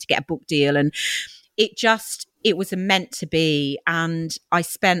then to get a book deal. And it was meant to be. And I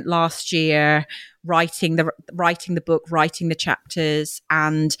spent last year writing the book, writing the chapters,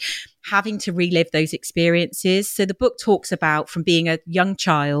 and having to relive those experiences. So the book talks about, from being a young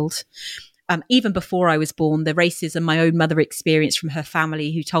child, even before I was born, the racism my own mother experienced from her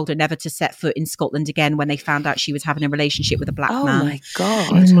family, who told her never to set foot in Scotland again when they found out she was having a relationship with a black man. Oh my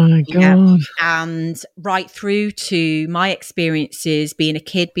God. Oh my God. Yeah. And right through to my experiences being a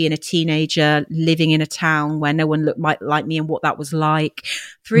kid, being a teenager, living in a town where no one looked like me and what that was like,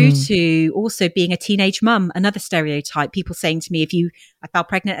 through to also being a teenage mum, another stereotype. People saying to me, I fell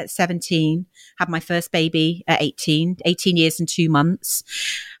pregnant at 17, had my first baby at 18 years and 2 months.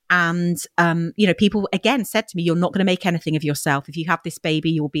 And, you know, people again said to me, you're not going to make anything of yourself. If you have this baby,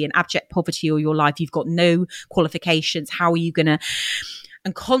 you'll be in abject poverty all your life. You've got no qualifications. How are you going to?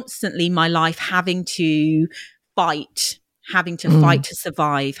 And constantly my life having to fight to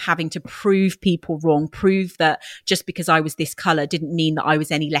survive, having to prove people wrong, prove that just because I was this color didn't mean that I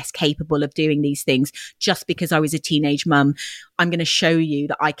was any less capable of doing these things. Just because I was a teenage mum, I'm going to show you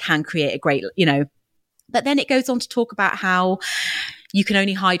that I can create a great, you know. But then it goes on to talk about how you can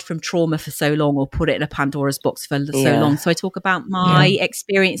only hide from trauma for so long, or put it in a Pandora's box for so long. So I talk about my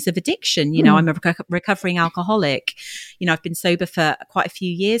experience of addiction. You know, I'm a recovering alcoholic. You know, I've been sober for quite a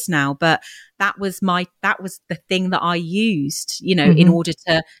few years now, but that was the thing that I used, you know, in order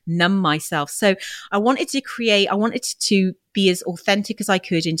to numb myself. So I wanted to be as authentic as I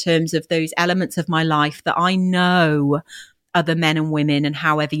could in terms of those elements of my life that I know other men and women, and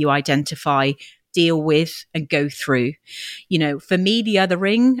however you identify, deal with and go through. You know, for me, the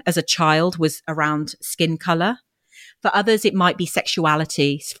othering as a child was around skin color. For others, it might be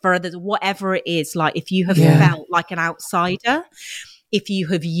sexuality. For others, whatever it is, like if you have felt like an outsider, if you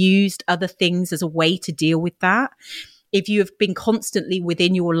have used other things as a way to deal with that, if you have been constantly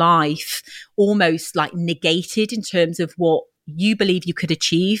within your life almost like negated in terms of what you believe you could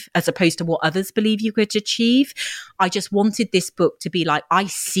achieve as opposed to what others believe you could achieve, I just wanted this book to be like, I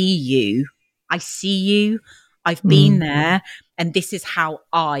see you. I've been there, and this is how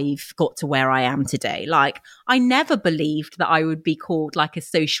I've got to where I am today. Like, I never believed that I would be called like a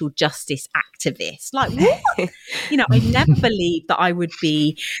social justice activist. Like, what? You know, I never believed that I would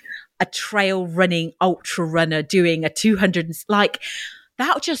be a trail running ultra runner doing a 200, like,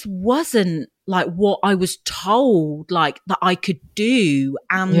 that just wasn't like what I was told, like, that I could do.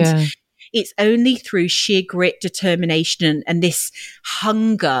 And it's only through sheer grit, determination, and this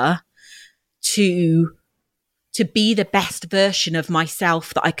hunger to be the best version of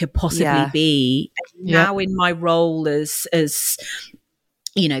myself that I could possibly be. And now in my role as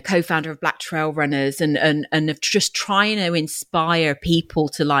you know, co-founder of Black Trail Runners and of just trying to inspire people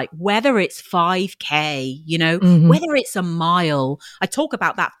to, like, whether it's 5K, you know, whether it's a mile. I talk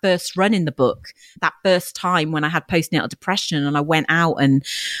about that first run in the book, that first time when I had postnatal depression and I went out and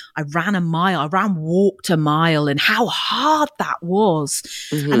I walked a mile, and how hard that was.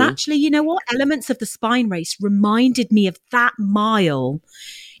 And actually, you know what? Elements of the spine race reminded me of that mile.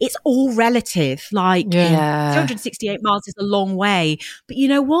 It's all relative. Like 268 miles is a long way, but you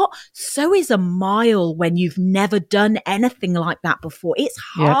know what? So is a mile when you've never done anything like that before. It's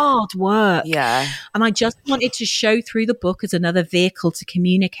hard work. Yeah. And I just wanted to show through the book as another vehicle to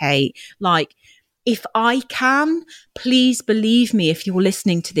communicate, like, if I can, please believe me, if you're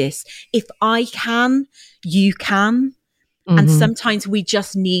listening to this, if I can, you can. And sometimes we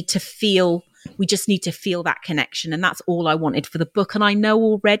just need to feel that connection. And that's all I wanted for the book. And I know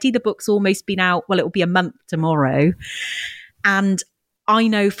already the book's almost been out. Well, it will be a month tomorrow. And I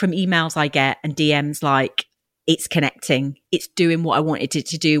know from emails I get and DMs, like, it's connecting. It's doing what I wanted it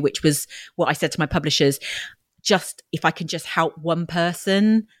to do, which was what I said to my publishers. Just, if I can just help one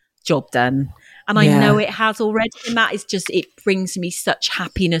person, job done. And I know it has already. And that is just, it brings me such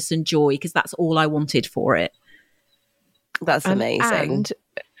happiness and joy, because that's all I wanted for it. That's amazing. And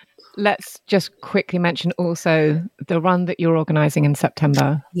let's just quickly mention also the run that you're organising in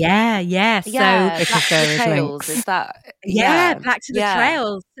September. Yeah. So Black to the Trails, is that? Black to the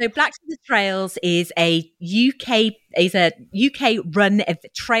Trails. So Black to the Trails is a UK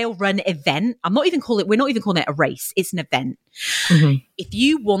trail run event. We're not even calling it a race. It's an event. If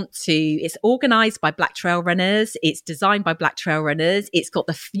you want to, it's organised by Black Trail Runners. It's designed by Black Trail Runners. It's got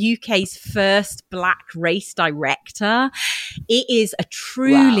the UK's first Black race director. It is a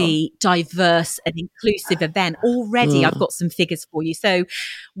truly diverse and inclusive event. Already, I've got some figures for you. So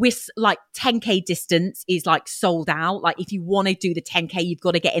we're like 10K distance is like sold out. Like, if you want to do the 10K, you've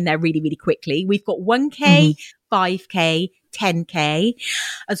got to get in there really, really quickly. We've got 1K, 5K, 10K,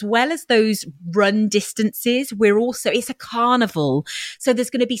 as well as those run distances. It's a carnival. So there's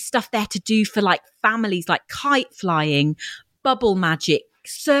going to be stuff there to do for like families, like kite flying, bubble magic,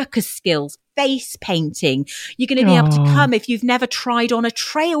 circus skills, face painting. You're going to be able to come, if you've never tried on a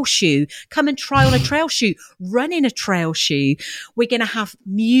trail shoe, come and try on a trail shoe, run in a trail shoe. We're going to have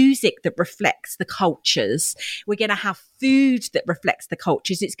music that reflects the cultures. We're going to have food that reflects the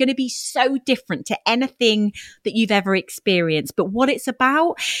cultures. It's going to be so different to anything that you've ever experienced. But what it's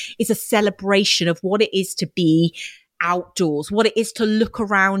about is a celebration of what it is to be outdoors, what it is to look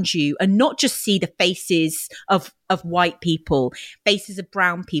around you and not just see the faces of white people, faces of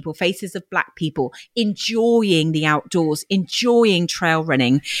brown people, faces of black people, enjoying the outdoors, enjoying trail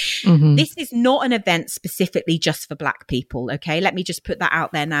running. This is not an event specifically just for black people. Okay. Let me just put that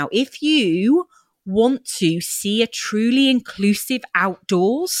out there now. If you want to see a truly inclusive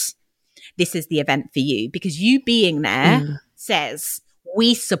outdoors, this is the event for you, because you being there says,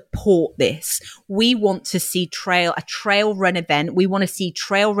 we support this. We want to see a trail run event. We want to see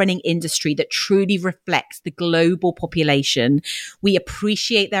trail running industry that truly reflects the global population. We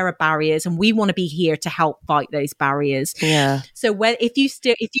appreciate there are barriers, and we want to be here to help fight those barriers. Yeah. So if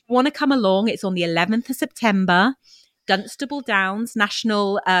you want to come along, it's on the 11th of September. Dunstable Downs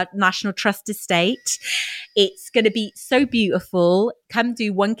National Trust Estate. It's going to be so beautiful. Come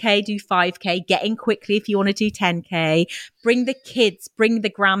do 1K, do 5K, get in quickly if you want to do 10K. Bring the kids, bring the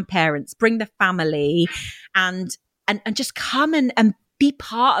grandparents, bring the family, and just come and be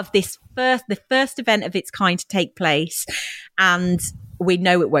part of the first event of its kind to take place. And we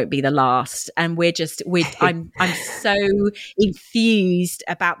know it won't be the last. And I'm so enthused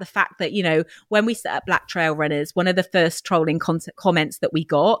about the fact that, you know, when we set up Black Trail Runners, one of the first trolling comments that we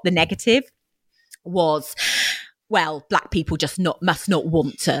got, the negative, was, well, Black people just must not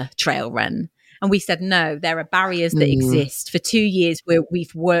want to trail run. And we said, no, there are barriers that exist. For 2 years,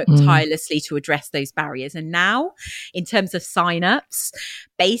 we've worked tirelessly to address those barriers. And now, in terms of signups,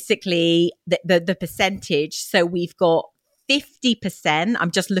 basically the percentage, so we've got 50%.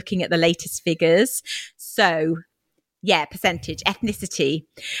 I'm just looking at the latest figures. So, yeah, percentage, ethnicity.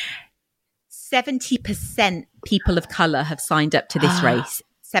 70% people of color have signed up to this race.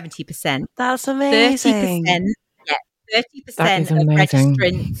 70%. That's amazing. 30% of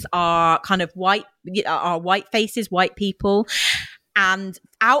registrants are kind of white faces, white people. And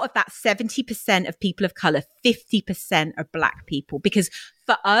out of that 70% of people of color, 50% are Black people. Because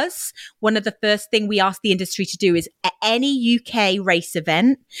for us, one of the first thing we ask the industry to do is at any UK race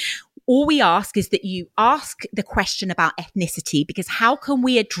event, all we ask is that you ask the question about ethnicity, because how can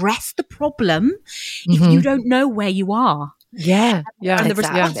we address the problem if you don't know where you are? Yeah. And the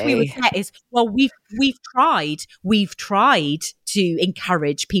response we would get is, well, we've tried to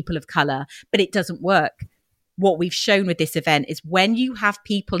encourage people of color, but it doesn't work. What we've shown with this event is when you have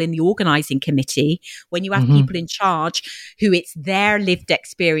people in the organizing committee, when you have people in charge who it's their lived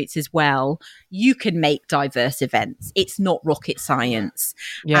experience as well, you can make diverse events. It's not rocket science.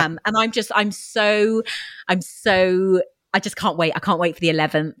 Yeah. And I just can't wait. I can't wait for the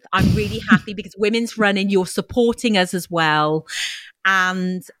 11th. I'm really happy because Women's Running, you're supporting us as well.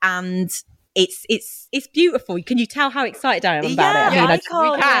 And it's beautiful. Can you tell how excited I am about it? I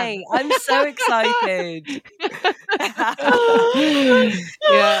can't wait. I'm so excited.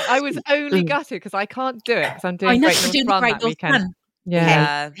 I was only gutted because I can't do it because I'm doing Great North Run that weekend.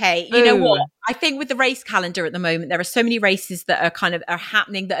 Yeah. Hey, you know what? I think with the race calendar at the moment, there are so many races that are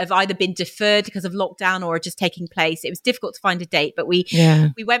happening that have either been deferred because of lockdown or are just taking place. It was difficult to find a date, but we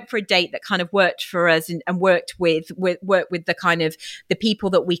went for a date that kind of worked for us and worked with the kind of the people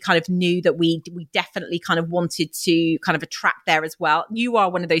that we kind of knew that we definitely kind of wanted to kind of attract there as well. You are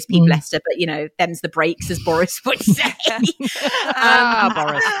one of those people, Esther, but you know, them's the breaks, as Boris would say.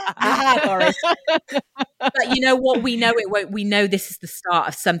 Boris. But you know what? We know it won't. We know this is the start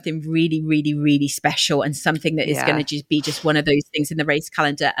of something really, really, really special, and something that is going to just be just one of those things in the race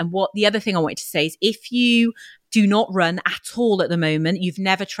calendar. And what the other thing I wanted to say is, if you do not run at all at the moment, you've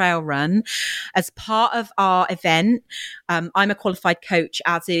never trail run, as part of our event, I'm a qualified coach,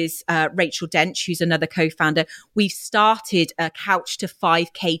 as is Rachel Dench, who's another co-founder. We've started a Couch to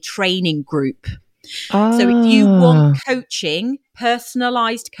 5K training group. So if you want coaching,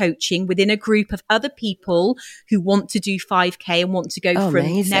 personalized coaching within a group of other people who want to do 5K and want to go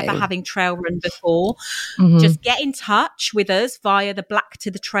from never having trail run before, just get in touch with us via the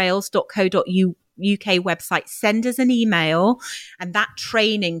blacktothetrails.co.uk website. Send us an email, and that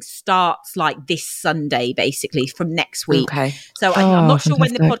training starts like this Sunday, basically from next week. Okay. So I'm not sure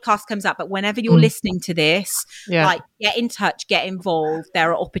when the podcast comes out, but whenever you're listening to this, like, get in touch, get involved.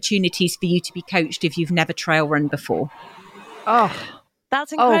 There are opportunities for you to be coached if you've never trail run before. Oh,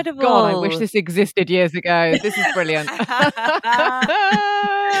 that's incredible. Oh God, I wish this existed years ago. This is brilliant. It's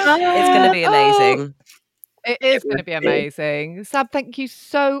going to be amazing. It is going to be amazing. Sab, thank you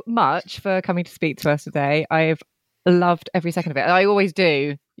so much for coming to speak to us today. I've loved every second of it. I always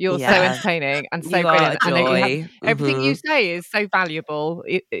do. You're so entertaining and so brilliant. And everything you say is so valuable.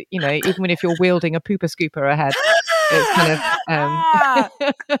 You know, even if you're wielding a pooper scooper ahead, it's kind of,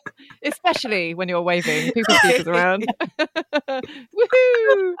 especially when you're waving pooper scoopers around.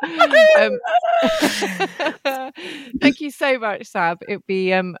 Woohoo! Thank you so much, Sab. It'd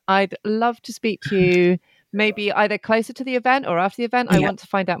be, I'd love to speak to you. Maybe either closer to the event or after the event. I want to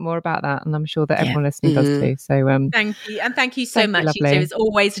find out more about that, and I'm sure that everyone listening does too. So thank you, and thank you so much. You two. It's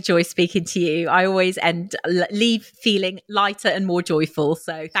always a joy speaking to you. I always leave feeling lighter and more joyful.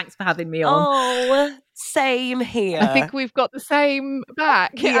 So thanks for having me on. Oh, same here. I think we've got the same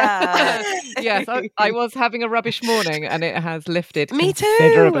back. Yeah. Yes, I was having a rubbish morning, and it has lifted me too.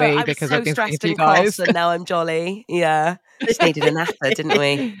 Considerably because so I've been stressed speaking and to you guys. cross, and now I'm jolly. Yeah, just needed an napper, didn't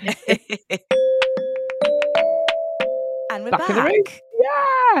we? And we're back. in the room.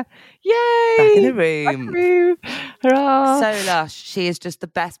 Yeah. Yay. Back in the room. Hurrah. So lush. She is just the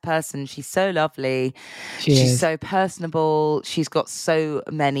best person. She's so lovely. She's is so personable. She's got so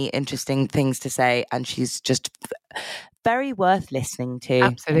many interesting things to say, and she's just very worth listening to,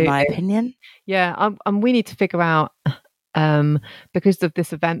 absolutely, in my opinion. Yeah. We need to figure out, because of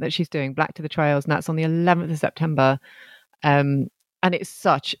this event that she's doing, Black to the Trails, and that's on the 11th of September. And it's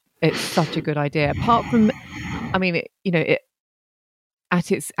such a good idea. Apart from, I mean,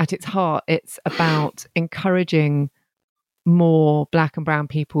 at its heart, it's about encouraging more Black and brown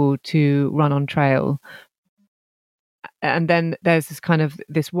people to run on trail. And then there's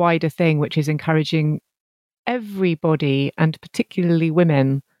this wider thing, which is encouraging everybody, and particularly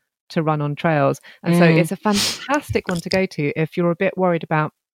women, to run on trails. And so it's a fantastic one to go to if you're a bit worried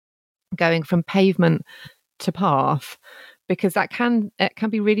about going from pavement to path, because it can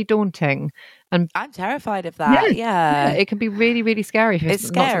be really daunting. And I'm terrified of that. Yeah. It can be really, really scary. It's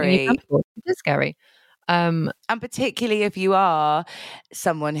scary. It is scary. And particularly if you are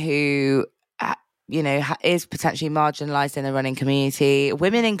someone who, is potentially marginalised in the running community,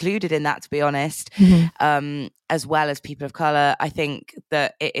 women included in that, to be honest, as well as people of colour, I think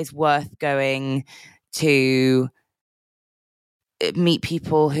that it is worth going to meet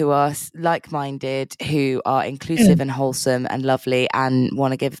people who are like-minded, who are inclusive and wholesome and lovely, and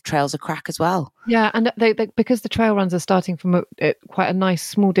want to give trails a crack as well. Yeah, and they because the trail runs are starting from quite a nice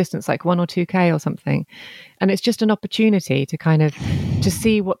small distance, like 1 or 2K or something, and it's just an opportunity to to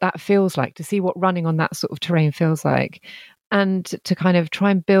see what that feels like, to see what running on that sort of terrain feels like, and to kind of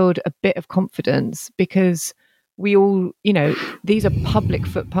try and build a bit of confidence, because we all, these are public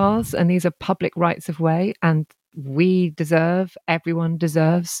footpaths and these are public rights of way, and everyone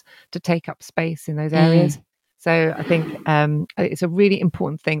deserves to take up space in those areas. So I think it's a really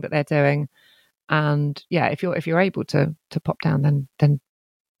important thing that they're doing. And yeah, if you're able to pop down, then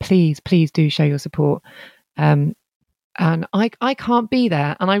please do show your support. And I can't be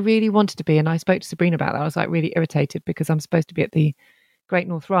there, and I really wanted to be, and I spoke to Sabrina about that. I was like really irritated because I'm supposed to be at the Great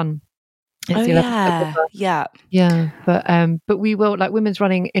North Run. Yeah. But we will, like, women's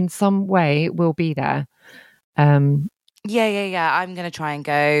running in some way will be there. Yeah. I'm going to try and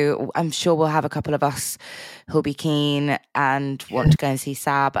go. I'm sure we'll have a couple of us who'll be keen and want to go and see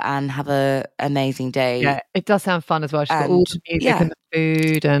Sab and have an amazing day. Yeah, it does sound fun as well. She's got all the music and the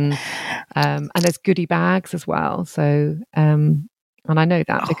food, and there's goodie bags as well. So, and I know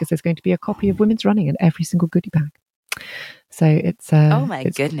that because there's going to be a copy of Women's Running in every single goodie bag. So it's oh my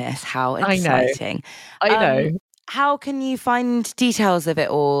goodness, how exciting! I know. How can you find details of it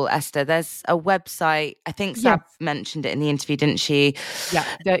all, Esther? There's a website. I think Sab mentioned it in the interview, didn't she?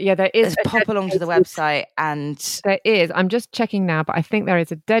 Yeah, there is. Pop along to the website, and there is. I'm just checking now, but I think there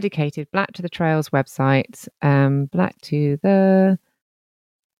is a dedicated Black to the Trails website. Black to the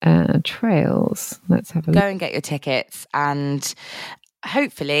Trails. Let's have a look. Go and get your tickets, and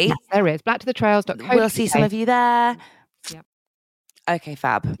hopefully there is blacktothetrails.co.uk. We'll see some of you there. Yep. Okay,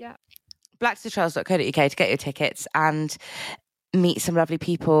 fab. Yeah. blacktothetrails.co.uk to get your tickets and meet some lovely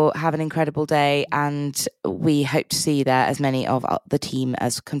people, have an incredible day, and we hope to see you there, as many of the team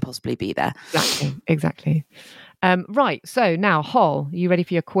as can possibly be there. Exactly. Right, so now, Hol, are you ready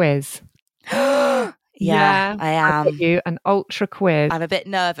for your quiz? Yeah, I am. I'll give you an ultra quiz. I'm a bit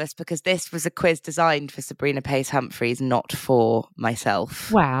nervous because this was a quiz designed for Sabrina Pace Humphreys, not for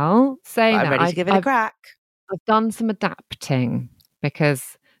myself. Well, I'm ready to give it a crack. I've done some adapting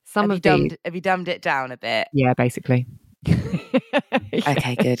because have you dumbed it down a bit? Yeah, basically.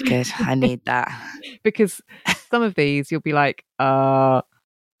 Okay, good. I need that. Because some of these you'll be like, hang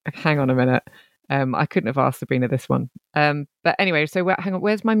on a minute. I couldn't have asked Sabrina this one. But anyway, so hang on,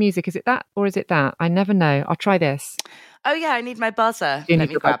 where's my music? Is it that or is it that? I never know. I'll try this. Oh yeah, I need my buzzer. Let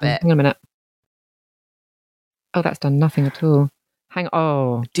me grab it. Hang on a minute. Oh, that's done nothing at all. Hang on.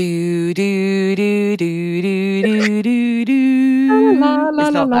 Oh. Do do do do do do do do.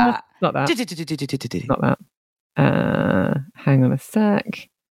 It's not that. Not that. Not that. Hang on a sec.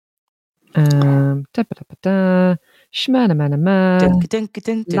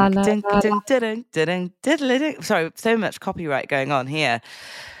 Sorry, so much copyright going on here.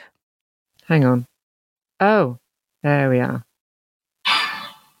 Hang on. Oh, there we are.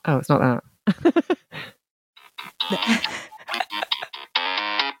 Oh, it's not that.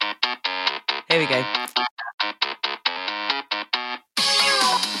 Here we go.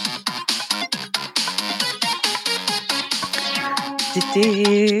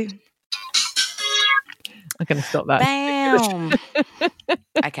 I'm going to stop that. Bam.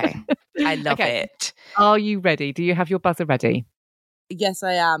 Okay. I love it. Are you ready? Do you have your buzzer ready? Yes,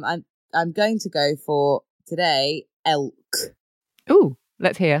 I am. I'm going to go for today. elk. Ooh,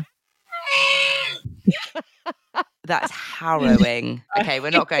 let's hear. That's harrowing. Okay,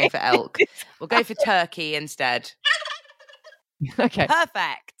 we're not going for elk. We'll go for turkey instead. Okay.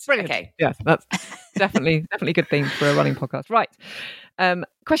 Perfect. Brilliant. Okay. Yes, that's definitely a good thing for a running podcast. Right.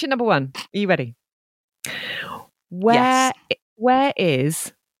 Question number 1. Are you ready? Where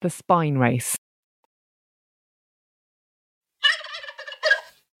is the spine race?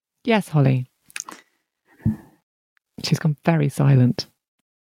 Yes, Holly. She's gone very silent.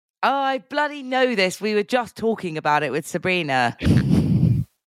 Oh, I bloody know this. We were just talking about it with Sabrina.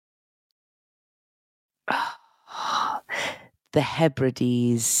 The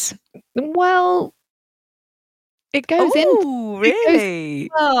Hebrides. Well, it goes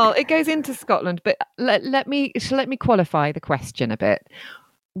really? It goes into Scotland, but let me qualify the question a bit.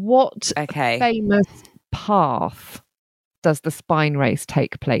 What famous path does the spine race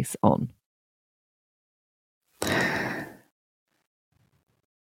take place on?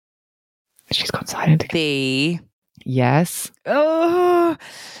 She's gone silent again. Yes. No,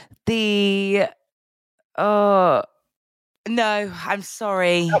 I'm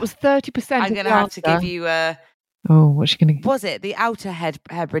sorry. That was 30%. I'm going to have to give you a... Oh, what's she going to... Was it the Outer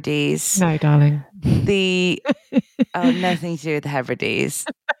Hebrides? No, darling. Nothing to do with the Hebrides.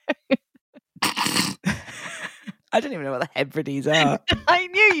 I don't even know what the Hebrides are. I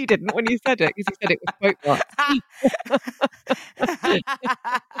knew you didn't when you said it, because you said it was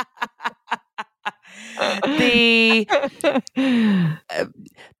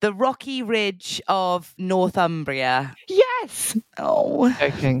the rocky ridge of Northumbria. Yes. Oh,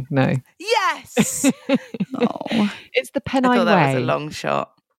 joking. No. Yes. Oh, it's the Pennine I thought that Way. was a long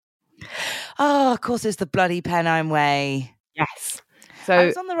shot. Oh, of course, it's the bloody Pennine Way. Yes. So I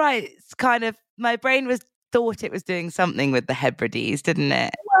was on the right kind of. My brain thought it was doing something with the Hebrides, didn't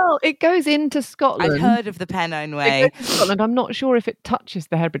it? Well, it goes into Scotland. I'd heard of the Pennine Way. It goes to Scotland. I'm not sure if it touches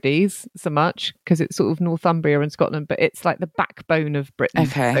the Hebrides so much because it's sort of Northumbria and Scotland, but it's like the backbone of Britain.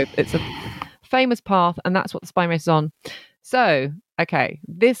 Okay. So it's a famous path, and that's what the spine race is on. So, okay,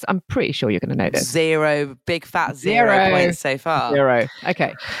 this I'm pretty sure you're going to know this. Zero points so far. 0.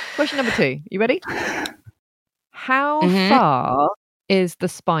 Okay. Question number 2. You ready? How far is the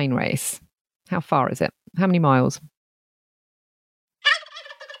spine race? How far is it? How many miles?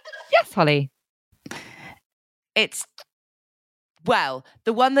 Yes, Holly. It's the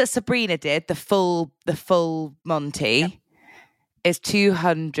one that Sabrina did, the full Monty, is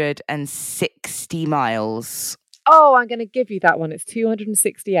 260 miles. Oh, I'm going to give you that one. It's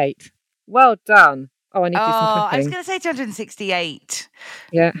 268. Well done. Oh, I need to do some clapping. I was going to say 268.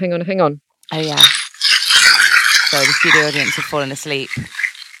 Yeah, hang on. Oh, yeah. Sorry, the studio audience have fallen asleep.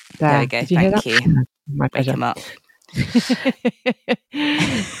 There we go. Thank you. My pleasure. Wake them up.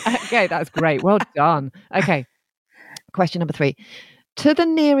 Okay, that's great. Well done. Okay. Question number 3. To the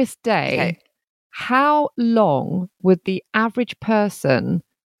nearest day, how long would the average person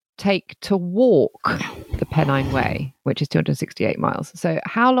take to walk the Pennine Way, which is 268 miles? So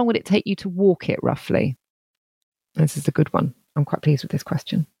how long would it take you to walk it roughly? This is a good one. I'm quite pleased with this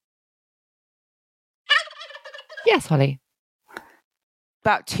question. Yes, Holly.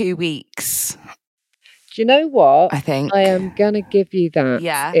 About 2 weeks. Do you know what? I think I am going to give you that.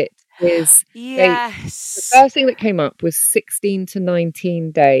 Yeah. It is. Yes. The first thing that came up was 16 to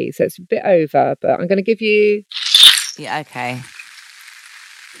 19 days. So it's a bit over, but I'm going to give you. Yeah, okay.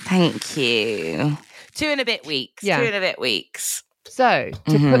 Thank you. 2 and a bit weeks. Yeah. 2 and a bit weeks. So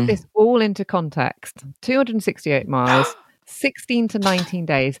to put this all into context, 268 miles, 16 to 19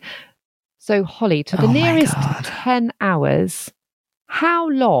 days. So Holly, to the nearest 10 hours, how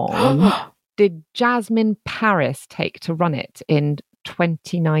long did Jasmine Paris take to run it in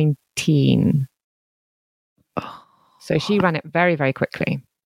 2019? So she ran it very, very quickly.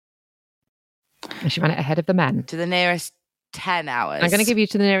 And she ran it ahead of the men. To the nearest 10 hours. I'm going to give you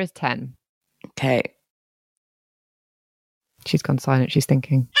to the nearest 10. Okay. She's gone silent. She's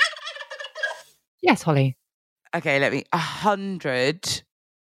thinking. Yes, Holly. Okay,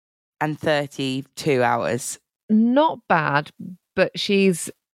 132 hours. Not bad, but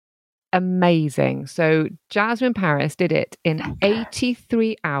she's amazing. So Jasmine Paris did it in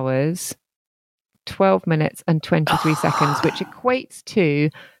 83 hours, 12 minutes and 23 seconds, which equates to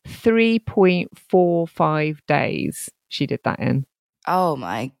 3.45 days. She did that in. Oh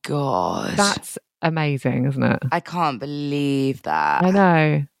my God. That's amazing, isn't it? I can't believe that. I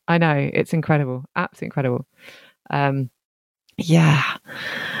know. It's incredible. Absolutely incredible. Yeah.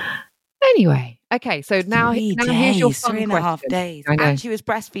 Anyway. Okay, so now here's your fun 3.5 days. I know. And she was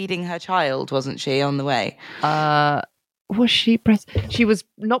breastfeeding her child, wasn't she, on the way? was she She was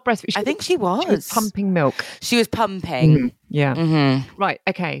not breastfeeding. I think she was. She was pumping milk. She was pumping. Yeah. Mm-hmm. Right.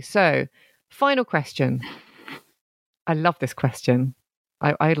 Okay. So, final question. I love this question.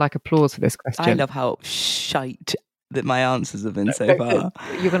 I'd like applause for this question. I love how shite that my answers have been so far.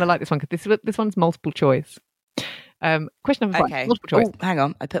 You're going to like this one because this one's multiple choice. Question number 5. Okay. Multiple choice. Oh, hang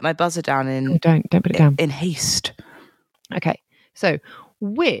on. I put my buzzer down in. Oh, don't put it down. In haste. Okay. So,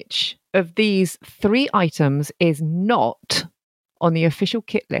 which of these 3 items is not on the official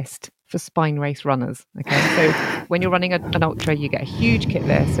kit list for spine race runners? Okay. So, when you're running an ultra, you get a huge kit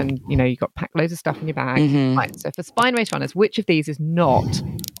list, and you've got packed loads of stuff in your bag. Mm-hmm. Right. So, for spine race runners, which of these is not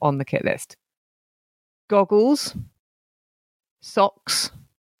on the kit list? Goggles, socks,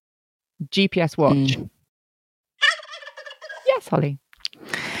 GPS watch. Yes, Holly.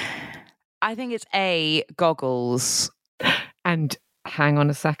 I think it's A, goggles. And hang on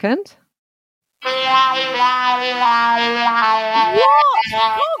a second. What?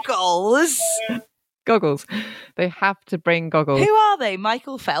 Goggles? Goggles. They have to bring goggles. Who are they?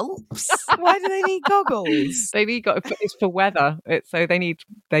 Michael Phelps? Why do they need goggles? They need it's for weather. So they need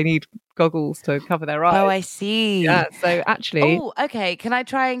goggles to cover their eyes. Oh, I see. Yeah. So actually, oh, okay. Can I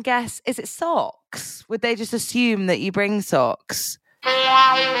try and guess? Is it socks? Would they just assume that you bring socks? Oh,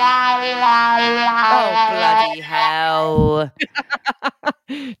 bloody hell!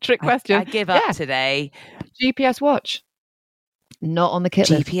 Trick question. I give up today. GPS watch. Not on the kit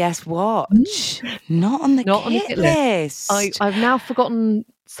list. GPS watch. Not on the kit list. I've now forgotten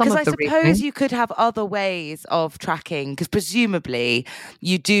some of the Because I suppose reasoning. you could have other ways of tracking, because presumably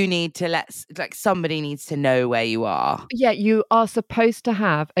you do need to somebody needs to know where you are. Yeah, you are supposed to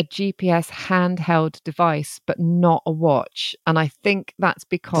have a GPS handheld device, but not a watch. And I think that's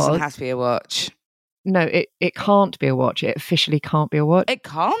because... Doesn't have to be a watch. No, it can't be a watch. It officially can't be a watch. It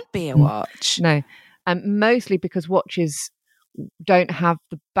can't be a watch. No. And mostly because watches don't have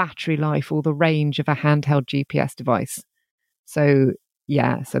the battery life or the range of a handheld GPS device. So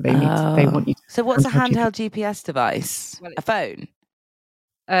yeah, so they want you to. So what's a handheld GPS device? Well, a phone?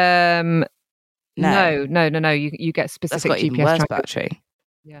 No. You get specific That's got GPS even worse tracker. Battery.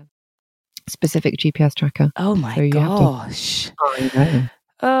 Yeah. Specific GPS tracker. Oh my gosh. I know.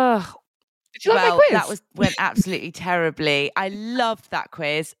 Oh. Did you like my quiz? That went absolutely terribly. I loved that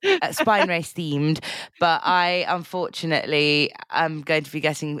quiz, spine race themed, but I unfortunately am going to be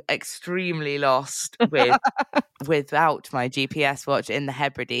getting extremely lost without my GPS watch in the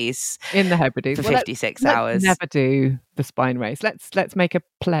Hebrides. For 56 hours. Let's never do the spine race. Let's make a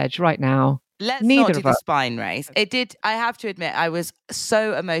pledge right now. Let's not do the spine race. I have to admit, I was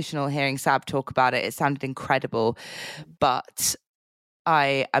so emotional hearing Sab talk about it. It sounded incredible, but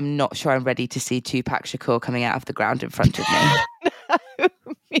I am not sure I'm ready to see Tupac Shakur coming out of the ground in front of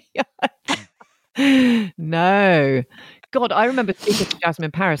me. No. God, I remember speaking to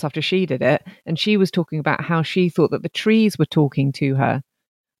Jasmine Paris after she did it, and she was talking about how she thought that the trees were talking to her.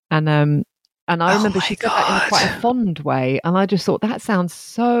 And I remember she said that in quite a fond way, and I just thought that sounds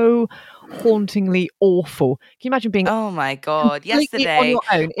so hauntingly awful. Can you imagine being oh my God, yesterday on your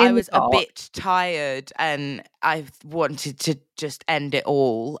own, I was a bit tired and I wanted to just end it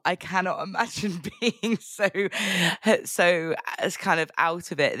all. I cannot imagine being so as kind of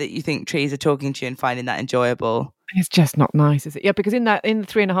out of it that you think trees are talking to you and finding that enjoyable. It's just not nice, is it? Yeah, because in the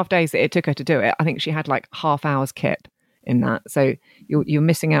 3.5 days that it took her to do it, I think she had like half hour's kit in that. So you're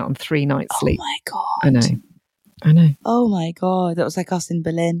missing out on 3 nights sleep. Oh my God. I know. Oh my God. That was like us in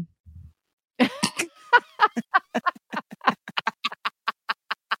Berlin.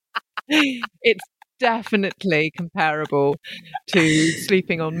 It's definitely comparable to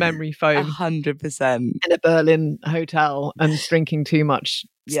sleeping on memory foam 100% in a Berlin hotel and drinking too much.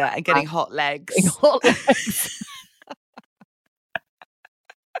 Yeah, and getting hot legs.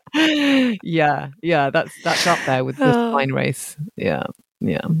 Yeah, that's up there with the spine race. Yeah,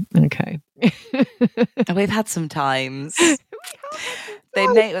 okay. We've had some times.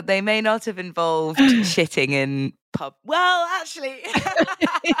 They may not have involved shitting in pub. Well, actually,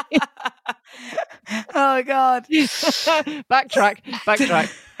 oh God, backtrack.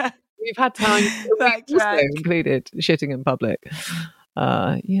 We've had times also included shitting in public.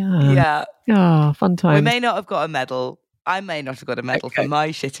 Yeah. Oh, fun time. We may not have got a medal. I may not have got a medal for my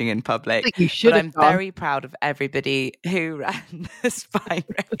shitting in public, but I'm very proud of everybody who ran the spine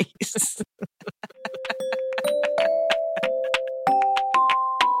race.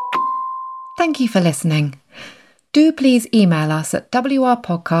 Thank you for listening. Do please email us at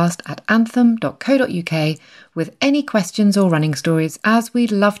wrpodcast@anthem.co.uk with any questions or running stories, as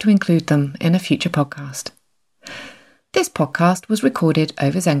we'd love to include them in a future podcast. This podcast was recorded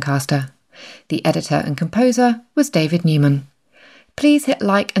over Zencaster. The editor and composer was David Newman. Please hit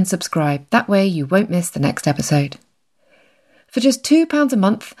like and subscribe, that way you won't miss the next episode. For just £2 a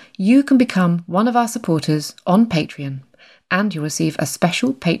month, you can become one of our supporters on Patreon, and you'll receive a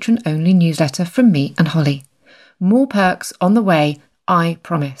special patron-only newsletter from me and Holly. More perks on the way, I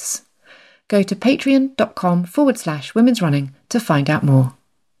promise. Go to patreon.com/women's running to find out more.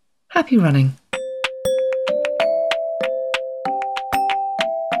 Happy running.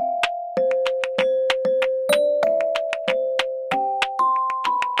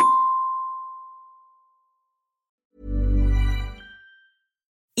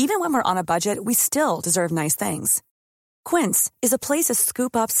 Even when we're on a budget, we still deserve nice things. Quince is a place to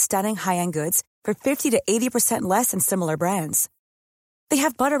scoop up stunning high-end goods for 50 to 80% less than similar brands. They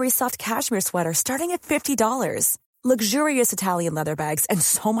have buttery soft cashmere sweaters starting at $50, luxurious Italian leather bags, and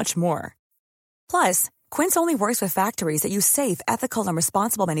so much more. Plus, Quince only works with factories that use safe, ethical, and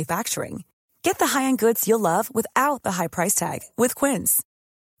responsible manufacturing. Get the high-end goods you'll love without the high price tag with Quince.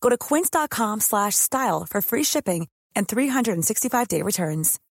 Go to quince.com/style for free shipping and 365-day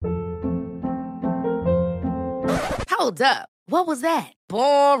returns. Hold up. What was that?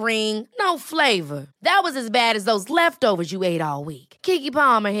 Boring. No flavor. That was as bad as those leftovers you ate all week. Keke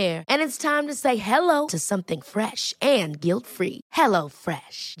Palmer here, and it's time to say hello to something fresh and guilt-free. Hello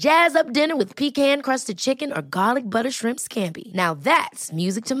Fresh. Jazz up dinner with pecan-crusted chicken or garlic butter shrimp scampi. Now that's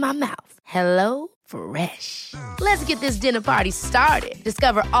music to my mouth. Hello Fresh. Let's get this dinner party started.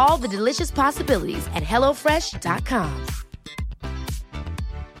 Discover all the delicious possibilities at HelloFresh.com.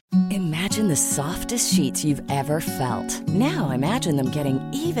 Imagine the softest sheets you've ever felt. Now imagine them getting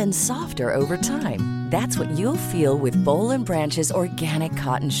even softer over time. That's what you'll feel with Boll & Branch's organic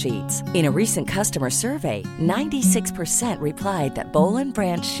cotton sheets. In a recent customer survey, 96% replied that Boll &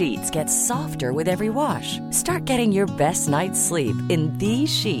 Branch sheets get softer with every wash. Start getting your best night's sleep in these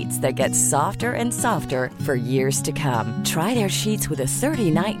sheets that get softer and softer for years to come. Try their sheets with a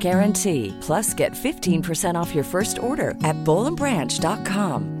 30-night guarantee. Plus, get 15% off your first order at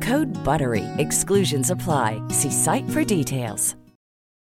bollandbranch.com. Code BUTTERY. Exclusions apply. See site for details.